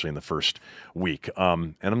list, actually, in the first week.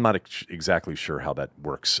 And I'm not exactly sure how that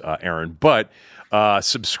works, Aaron. But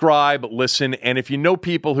subscribe, listen, and if you know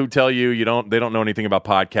people who tell you they don't know anything about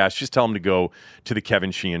podcasts, just tell them to go to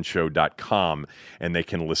thekevinsheehanshow.com, and they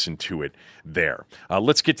can listen to it there.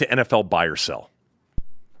 Let's get to NFL buy or sell.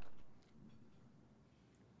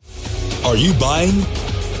 Are you buying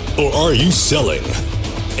or are you selling?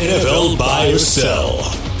 NFL buy or sell.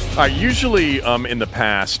 Usually in the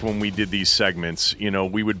past when we did these segments,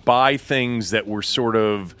 we would buy things that were sort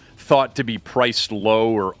of thought to be priced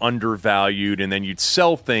low or undervalued, and then you'd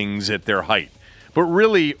sell things at their height. But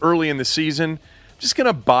really, early in the season, just going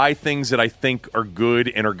to buy things that I think are good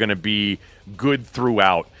and are going to be good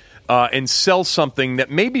throughout, and sell something that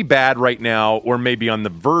may be bad right now or maybe on the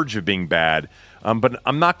verge of being bad, but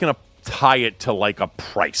I'm not going to tie it to like a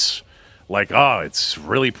price. Like, oh, it's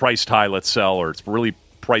really priced high, let's sell, or it's really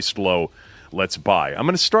priced low, let's buy. I'm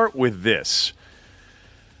going to start with this.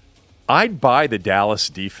 I'd buy the Dallas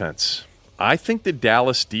defense. I think the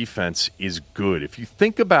Dallas defense is good. If you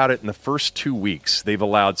think about it, in the first 2 weeks, they've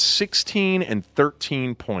allowed 16 and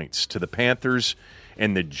 13 points to the Panthers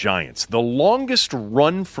and the Giants. The longest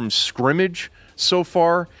run from scrimmage so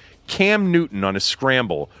far, Cam Newton on a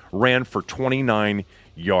scramble ran for 29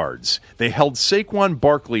 yards. They held Saquon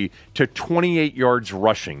Barkley to 28 yards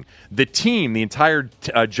rushing. The team, the entire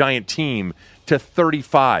Giant team, to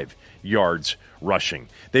 35 yards rushing.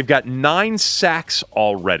 They've got 9 sacks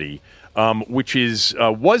already, which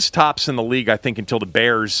was tops in the league, I think, until the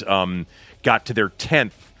Bears got to their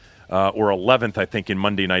 10th or 11th, I think, in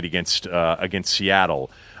Monday night against Seattle.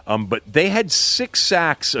 But they had 6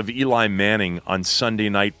 sacks of Eli Manning on Sunday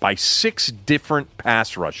night by 6 different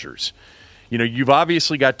pass rushers. You know, you've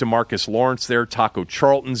obviously got DeMarcus Lawrence there. Taco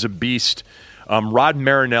Charlton's a beast. Rod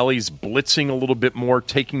Marinelli's blitzing a little bit more,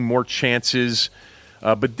 taking more chances.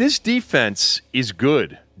 But this defense is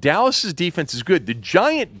good. Dallas's defense is good. The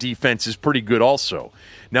Giant defense is pretty good also.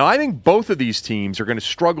 Now, I think both of these teams are going to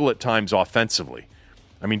struggle at times offensively.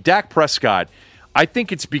 I mean, Dak Prescott, I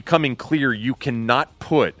think it's becoming clear you cannot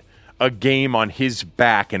put a game on his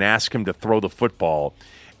back and ask him to throw the football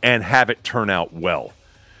and have it turn out well.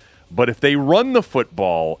 But if they run the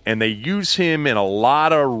football and they use him in a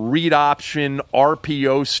lot of read option,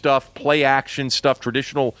 RPO stuff, play action stuff,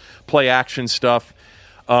 traditional play action stuff,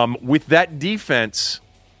 with that defense,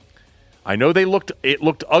 I know it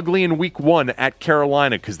looked ugly in week 1 at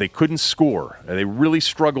Carolina because they couldn't score. They really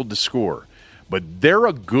struggled to score. But they're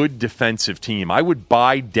a good defensive team. I would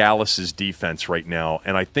buy Dallas's defense right now,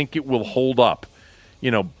 and I think it will hold up,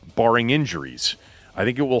 barring injuries. I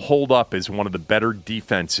think it will hold up as one of the better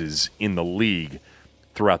defenses in the league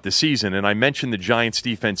throughout the season. And I mentioned the Giants'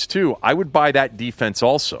 defense, too. I would buy that defense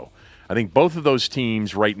also. I think both of those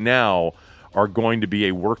teams right now are going to be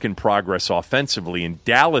a work in progress offensively. And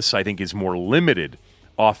Dallas, I think, is more limited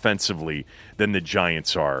offensively than the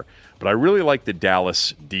Giants are. But I really like the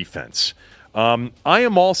Dallas defense. I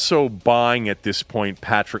am also buying at this point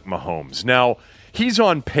Patrick Mahomes. Now, he's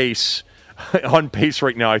on pace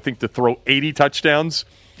right now, I think, to throw 80 touchdowns.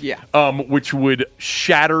 Yeah. Which would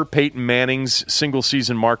shatter Peyton Manning's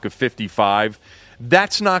single-season mark of 55.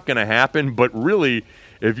 That's not going to happen, but really,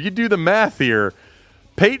 if you do the math here,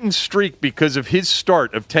 Peyton's streak, because of his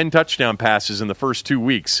start of 10 touchdown passes in the first 2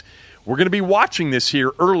 weeks, we're going to be watching this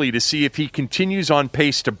here early to see if he continues on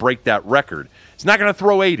pace to break that record. He's not going to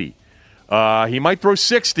throw 80. He might throw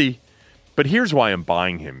 60, but here's why I'm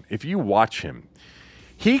buying him. If you watch him,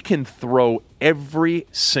 he can throw every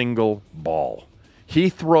single ball. He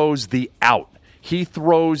throws the out. He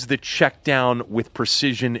throws the check down with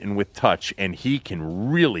precision and with touch, and he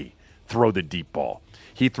can really throw the deep ball.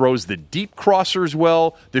 He throws the deep crossers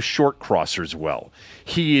well, the short crossers well.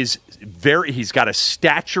 He's got a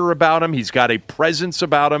stature about him. He's got a presence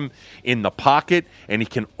about him in the pocket, and he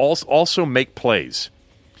can also make plays.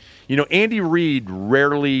 Andy Reid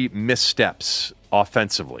rarely missteps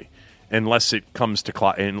offensively. Unless it comes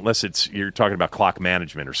to you're talking about clock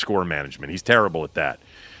management or score management. He's terrible at that.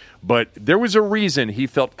 But there was a reason he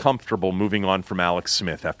felt comfortable moving on from Alex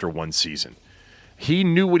Smith after one season. He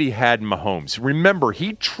knew what he had in Mahomes. Remember,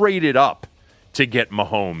 he traded up to get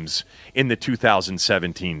Mahomes in the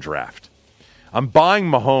 2017 draft. I'm buying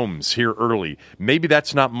Mahomes here early. Maybe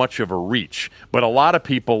that's not much of a reach, but a lot of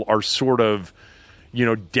people are sort of,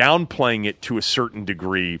 downplaying it to a certain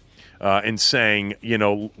degree. And saying,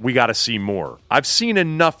 we got to see more. I've seen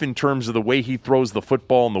enough in terms of the way he throws the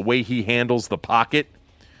football and the way he handles the pocket.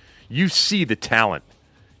 You see the talent.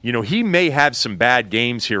 He may have some bad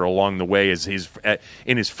games here along the way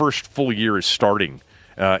in his first full year as starting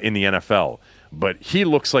in the NFL. But he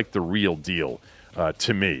looks like the real deal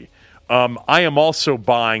to me. I am also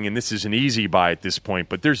buying, and this is an easy buy at this point,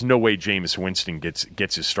 but there's no way Jameis Winston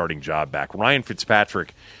gets his starting job back. Ryan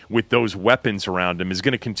Fitzpatrick, with those weapons around him, is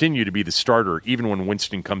going to continue to be the starter even when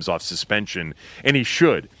Winston comes off suspension, and he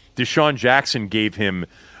should. Deshaun Jackson gave him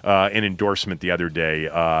an endorsement the other day.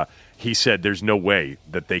 he said there's no way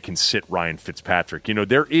that they can sit Ryan Fitzpatrick.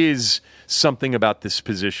 There is something about this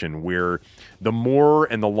position where the more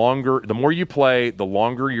you play, the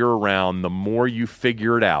longer you're around, the more you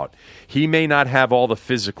figure it out. He may not have all the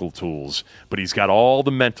physical tools, but he's got all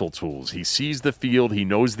the mental tools. He sees the field. He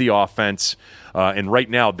knows the offense. And right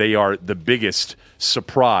now they are the biggest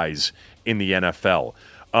surprise in the NFL.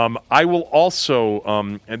 I will also,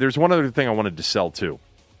 and there's one other thing I wanted to sell too.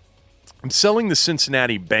 I'm selling the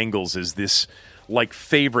Cincinnati Bengals as this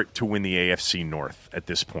favorite to win the AFC North at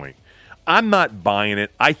this point. I'm not buying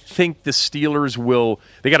it. I think the Steelers will.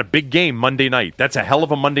 They got a big game Monday night. That's a hell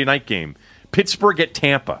of a Monday night game. Pittsburgh at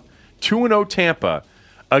Tampa. 2-0 Tampa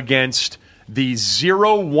against the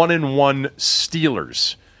 0-1-1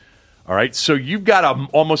 Steelers. All right, so you've got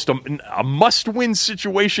almost a must-win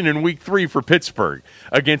situation in Week 3 for Pittsburgh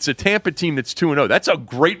against a Tampa team that's 2-0. That's a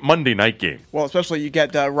great Monday night game. Well, especially you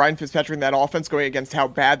get Ryan Fitzpatrick in that offense going against how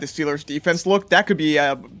bad the Steelers' defense looked. That could be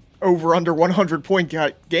over-under 100-point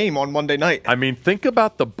game on Monday night. I mean, think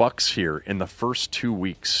about the Bucs here in the first 2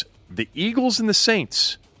 weeks. The Eagles and the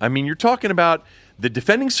Saints. I mean, you're talking about the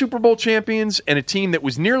defending Super Bowl champions and a team that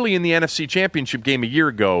was nearly in the NFC Championship game a year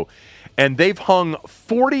ago, and they've hung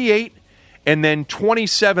 48 and then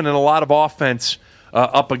 27 and a lot of offense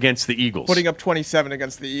up against the Eagles. Putting up 27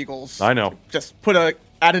 against the Eagles. I know. Just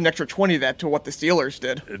add an extra 20 to what the Steelers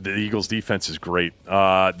did. The Eagles' defense is great.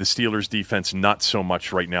 The Steelers' defense, not so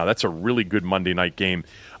much right now. That's a really good Monday night game.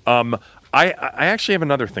 I actually have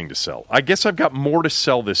another thing to sell. I guess I've got more to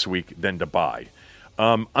sell this week than to buy.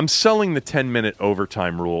 I'm selling the 10-minute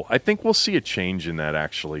overtime rule. I think we'll see a change in that,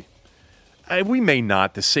 actually. We may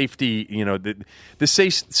not. The safety, the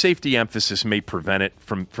safety emphasis may prevent it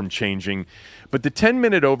from changing. But the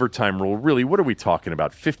 10-minute overtime rule, really, what are we talking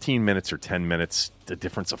about? 15 minutes or 10 minutes? The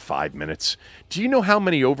difference of 5 minutes. Do you know how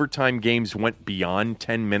many overtime games went beyond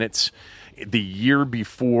 10 minutes the year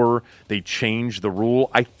before they changed the rule?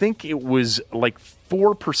 I think it was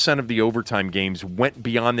 4% of the overtime games went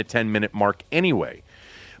beyond the 10-minute mark anyway.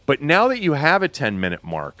 But now that you have a 10-minute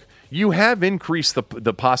mark, you have increased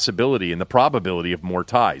the possibility and the probability of more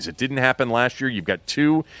ties. It didn't happen last year. You've got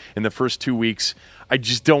 2 in the first 2 weeks. I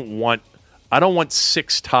don't want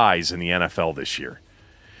 6 ties in the NFL this year.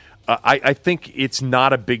 I think it's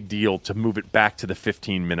not a big deal to move it back to the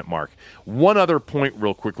 15-minute mark. One other point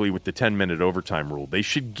real quickly with the 10-minute overtime rule. They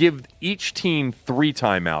should give each team 3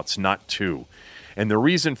 timeouts, not 2. And the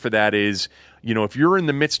reason for that is, if you're in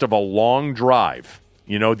the midst of a long drive,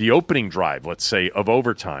 the opening drive, let's say, of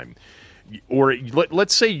overtime, or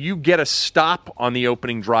let's say you get a stop on the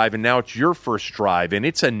opening drive and now it's your first drive and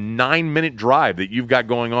it's a 9-minute drive that you've got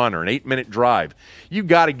going on or an 8-minute drive, you've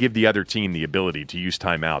got to give the other team the ability to use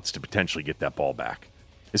timeouts to potentially get that ball back,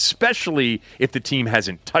 especially if the team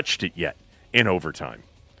hasn't touched it yet in overtime.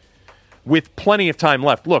 With plenty of time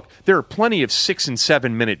left. Look, there are plenty of 6 and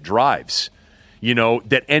 7-minute drives,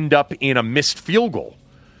 that end up in a missed field goal.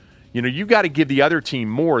 You got to give the other team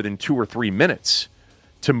more than 2 or 3 minutes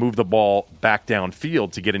to move the ball back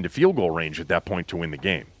downfield to get into field goal range at that point to win the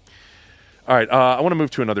game. All right, I want to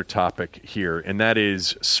move to another topic here, and that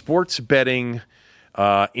is sports betting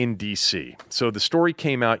in D.C. So the story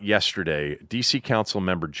came out yesterday. D.C. Council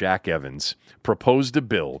member Jack Evans proposed a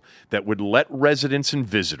bill that would let residents and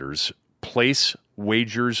visitors place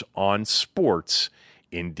wagers on sports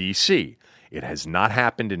in D.C. It has not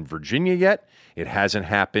happened in Virginia yet. It hasn't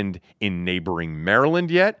happened in neighboring Maryland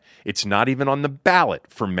yet. It's not even on the ballot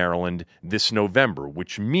for Maryland this November,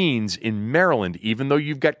 which means in Maryland, even though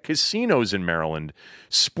you've got casinos in Maryland,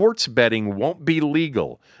 sports betting won't be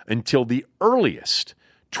legal until the earliest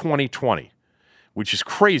 2020, which is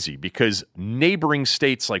crazy because neighboring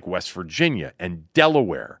states like West Virginia and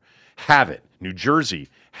Delaware have it. New Jersey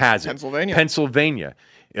has it. Pennsylvania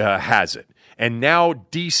has it. And now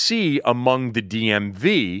D.C. among the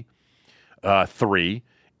DMV 3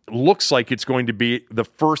 looks like it's going to be the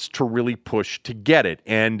first to really push to get it.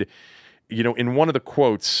 And, in one of the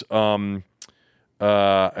quotes, I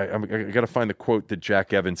got to find the quote that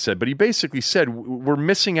Jack Evans said, but he basically said, we're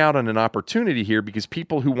missing out on an opportunity here because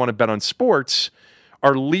people who want to bet on sports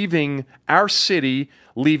are leaving our city,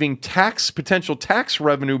 leaving potential tax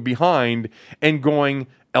revenue behind and going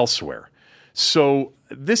elsewhere. So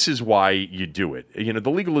this is why you do it.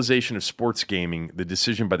 The legalization of sports gaming, the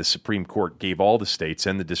decision by the Supreme Court gave all the states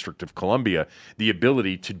and the District of Columbia the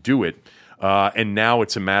ability to do it. And now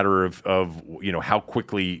it's a matter of how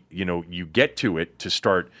quickly, you get to it to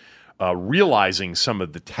start realizing some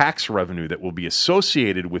of the tax revenue that will be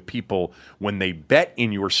associated with people when they bet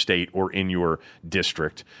in your state or in your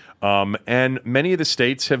district. And many of the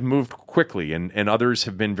states have moved quickly, and others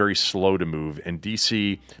have been very slow to move. And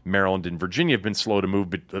D.C., Maryland, and Virginia have been slow to move,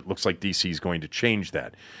 but it looks like D.C. is going to change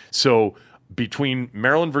that. So between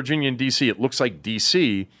Maryland, Virginia, and D.C., it looks like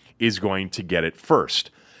D.C. is going to get it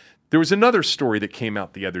first. There was another story that came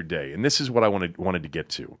out the other day, and this is what I wanted to get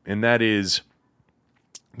to, and that is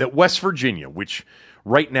that West Virginia, which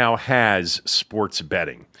right now has sports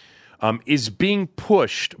betting, is being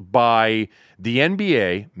pushed by the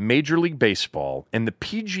NBA, Major League Baseball, and the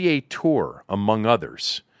PGA Tour, among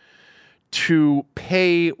others, to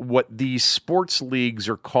pay what these sports leagues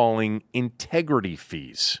are calling integrity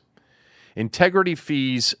fees. Integrity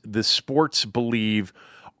fees, the sports believe,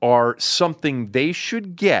 are something they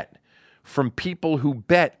should get from people who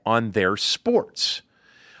bet on their sports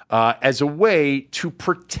as a way to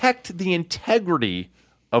protect the integrity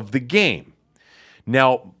of the game.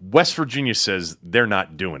 Now, West Virginia says they're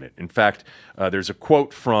not doing it. In fact, there's a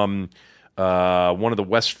quote from one of the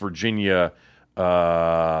West Virginia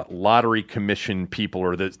Lottery Commission people,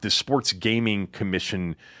 or the Sports Gaming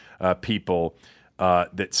Commission people,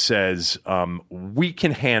 that says we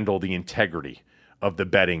can handle the integrity of the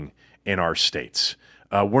betting in our states.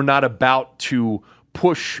 We're not about to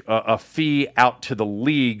push a fee out to the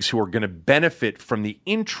leagues who are going to benefit from the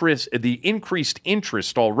increased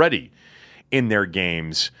interest already in their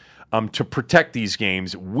games to protect these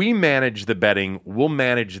games. We manage the betting. We'll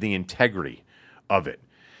manage the integrity of it.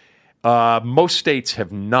 Most states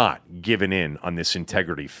have not given in on this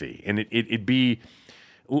integrity fee, and it'd be.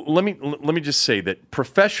 Let me just say that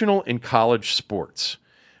professional and college sports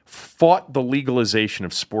fought the legalization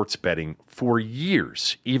of sports betting for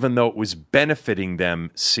years, even though it was benefiting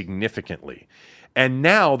them significantly. And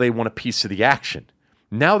now they want a piece of the action.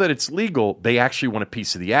 Now that it's legal, they actually want a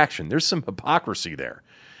piece of the action. There's some hypocrisy there.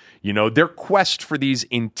 You know, their quest for these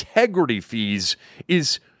integrity fees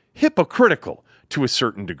is hypocritical to a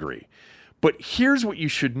certain degree. But here's what you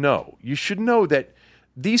should know. You should know that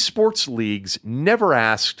these sports leagues never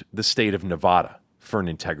asked the state of Nevada for an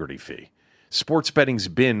integrity fee. Sports betting's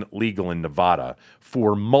been legal in Nevada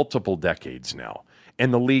for multiple decades now,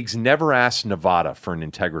 and the leagues never asked Nevada for an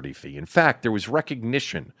integrity fee. In fact, there was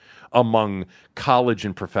recognition among college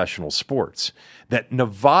and professional sports that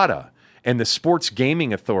Nevada and the Sports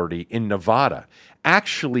Gaming Authority in Nevada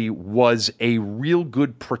actually was a real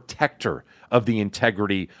good protector of the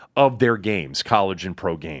integrity of their games, college and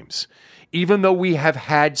pro games. Even though we have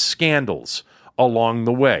had scandals along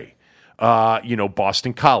the way,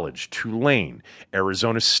 Boston College, Tulane,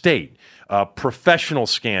 Arizona State, professional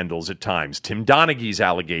scandals at times, Tim Donaghy's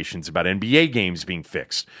allegations about NBA games being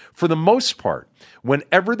fixed. For the most part,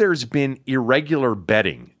 whenever there's been irregular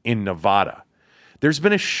betting in Nevada, there's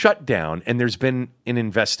been a shutdown and there's been an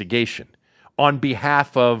investigation on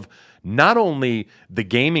behalf of not only the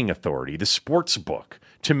gaming authority, the sports book,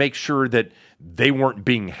 to make sure that they weren't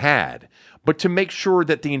being had, but to make sure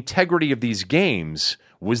that the integrity of these games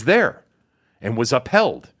was there and was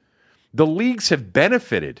upheld. The leagues have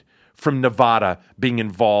benefited from Nevada being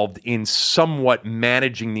involved in somewhat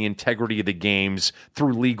managing the integrity of the games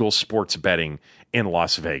through legal sports betting in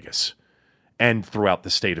Las Vegas and throughout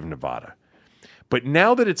the state of Nevada. But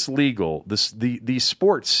now that it's legal, these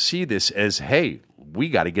sports see this as, hey, we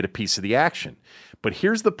got to get a piece of the action. But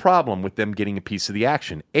here's the problem with them getting a piece of the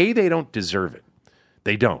action. A, they don't deserve it.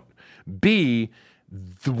 They don't. B,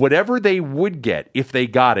 whatever they would get if they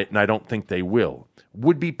got it, and I don't think they will,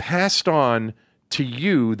 would be passed on to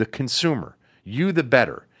you, the consumer, you, the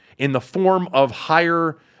bettor, in the form of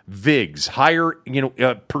higher VIGs, higher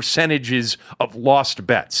percentages of lost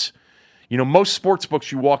bets. You know, most sports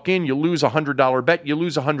books, you walk in, you lose a $100 bet, you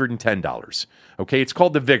lose $110. Okay, it's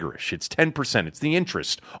called the vigorish. It's 10%. It's the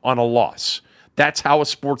interest on a loss. That's how a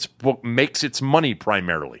sports book makes its money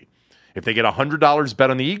primarily. If they get $100 bet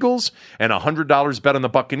on the Eagles and $100 bet on the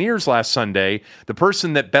Buccaneers last Sunday, the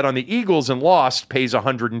person that bet on the Eagles and lost pays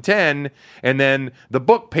 $110, and then the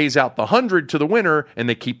book pays out the $100 to the winner, and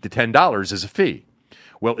they keep the $10 as a fee.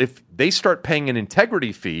 Well, if they start paying an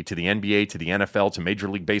integrity fee to the NBA, to the NFL, to Major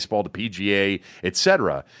League Baseball, to PGA,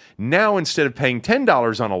 etc., now instead of paying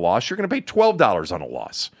 $10 on a loss, you're going to pay $12 on a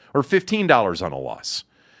loss or $15 on a loss.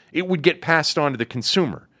 It would get passed on to the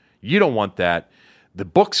consumer. You don't want that. The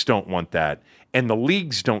books don't want that, and the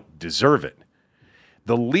leagues don't deserve it.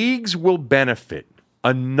 The leagues will benefit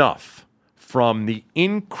enough from the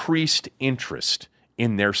increased interest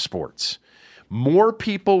in their sports. More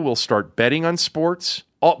people will start betting on sports.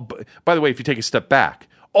 By the way, if you take a step back,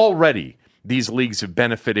 already these leagues have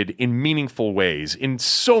benefited in meaningful ways, in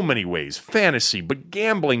so many ways. Fantasy, but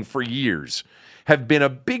gambling for years have been a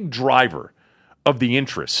big driver of the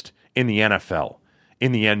interest in the NFL,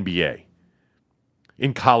 in the NBA,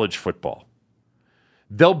 in college football.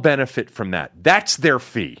 They'll benefit from that. That's their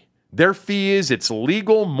fee. Their fee is it's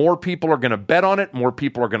legal. More people are going to bet on it. More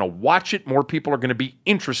people are going to watch it. More people are going to be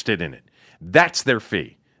interested in it. That's their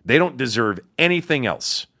fee. They don't deserve anything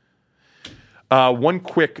else. One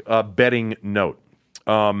quick betting note.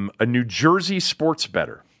 A New Jersey sports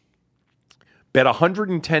bettor bet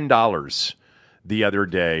 $110 the other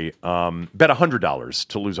day, bet $100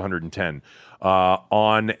 to lose $110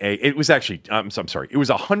 it was actually, I'm sorry, it was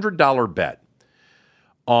a $100 bet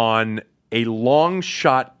on a long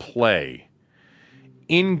shot play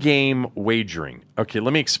in-game wagering. Okay,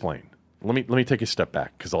 let me explain. Let me take a step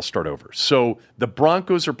back because I'll start over. So the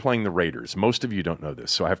Broncos are playing the Raiders. Most of you don't know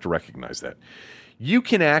this, so I have to recognize that. You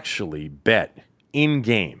can actually bet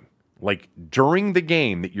in-game, like during the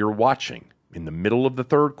game that you're watching, in the middle of the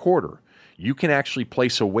third quarter, you can actually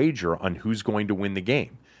place a wager on who's going to win the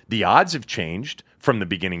game. The odds have changed from the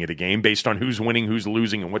beginning of the game based on who's winning, who's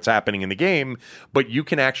losing, and what's happening in the game, but you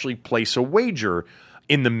can actually place a wager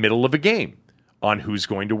in the middle of a game on who's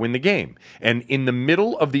going to win the game. And in the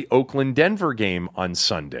middle of the Oakland-Denver game on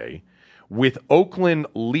Sunday, with Oakland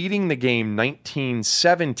leading the game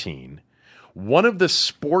 19-17, one of the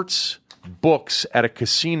sports books at a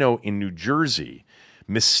casino in New Jersey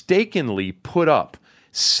mistakenly put up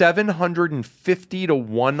 750 to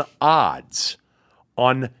 1 odds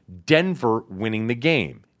on Denver winning the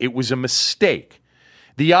game. It was a mistake.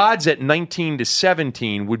 The odds at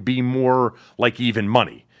 19-17 would be more like even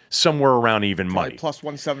money, somewhere around even money. Plus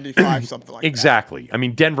 175, something like exactly. I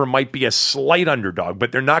mean, Denver might be a slight underdog,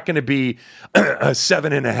 but they're not going to be a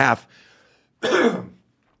 7.5.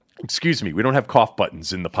 Excuse me. We don't have cough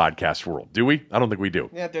buttons in the podcast world, do we? I don't think we do.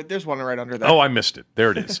 Yeah, there's one right under that. Oh, I missed it.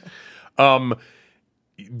 There it is.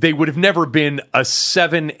 They would have never been a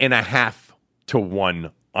 7.5 to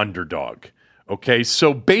 1 underdog. Okay,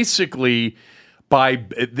 so basically, by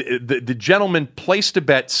the gentleman placed a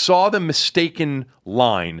bet, saw the mistaken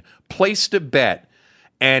line, placed a bet,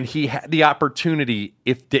 and he had the opportunity,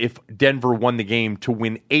 if Denver won the game, to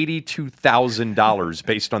win $82,000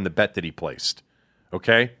 based on the bet that he placed.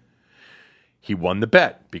 Okay, he won the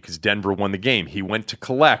bet because Denver won the game. He went to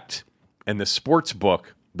collect, and the sports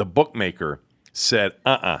book, the bookmaker, said,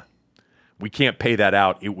 we can't pay that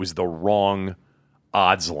out. It was the wrong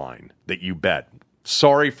odds line that you bet.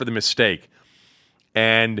 Sorry for the mistake.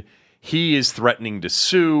 And he is threatening to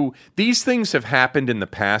sue. These things have happened in the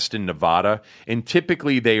past in Nevada, and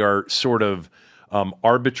typically they are sort of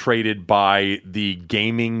arbitrated by the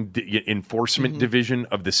gaming enforcement division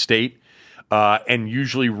of the state, and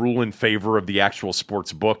usually rule in favor of the actual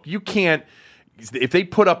sports book. You can't, if they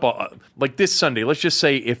put up like this Sunday, let's just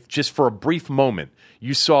say if just for a brief moment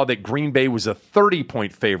you saw that Green Bay was a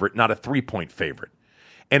 30-point favorite, not a 3-point favorite,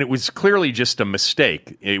 and it was clearly just a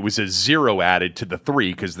mistake. It was a 0 added to the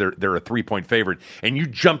 3 because they're a 3-point favorite, and you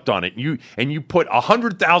jumped on it and you put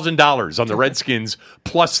 $100,000 on the Redskins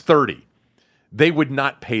plus 30. They would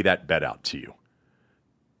not pay that bet out to you.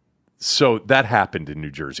 So that happened in New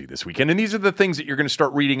Jersey this weekend, and these are the things that you're going to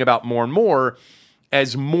start reading about more and more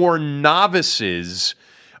as more novices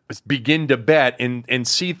begin to bet and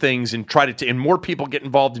see things and try to and more people get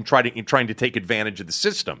involved in trying to take advantage of the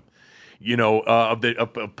system,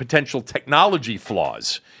 of potential technology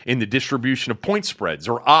flaws in the distribution of point spreads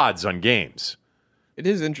or odds on games. It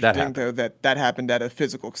is interesting, though, that happened at a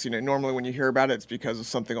physical casino. Normally when you hear about it, it's because of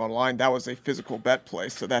something online. That was a physical bet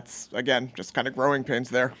place. So that's, again, just kind of growing pains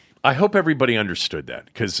there. I hope everybody understood that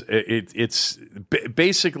because it's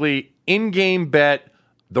basically in-game bet,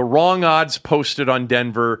 the wrong odds posted on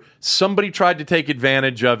Denver. Somebody tried to take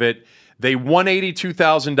advantage of it. They won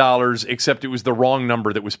 $82,000, except it was the wrong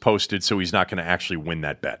number that was posted, so he's not going to actually win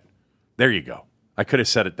that bet. There you go. I could have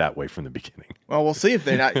said it that way from the beginning. Well, we'll see if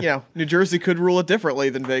they not. New Jersey could rule it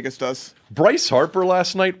differently than Vegas does. Bryce Harper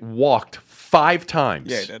last night walked 5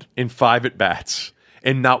 times. Yeah, he did. In 5 at-bats,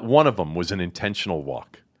 and not one of them was an intentional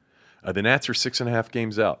walk. The Nats are 6.5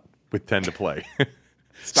 games out with 10 to play.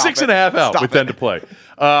 6.5 out with 10 to play.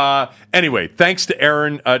 Anyway, thanks to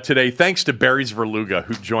Aaron today. Thanks to Barry's Verluga,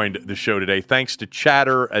 who joined the show today. Thanks to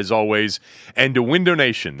Chatter, as always, and to Window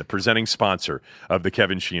Nation, the presenting sponsor of the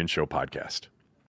Kevin Sheehan Show podcast.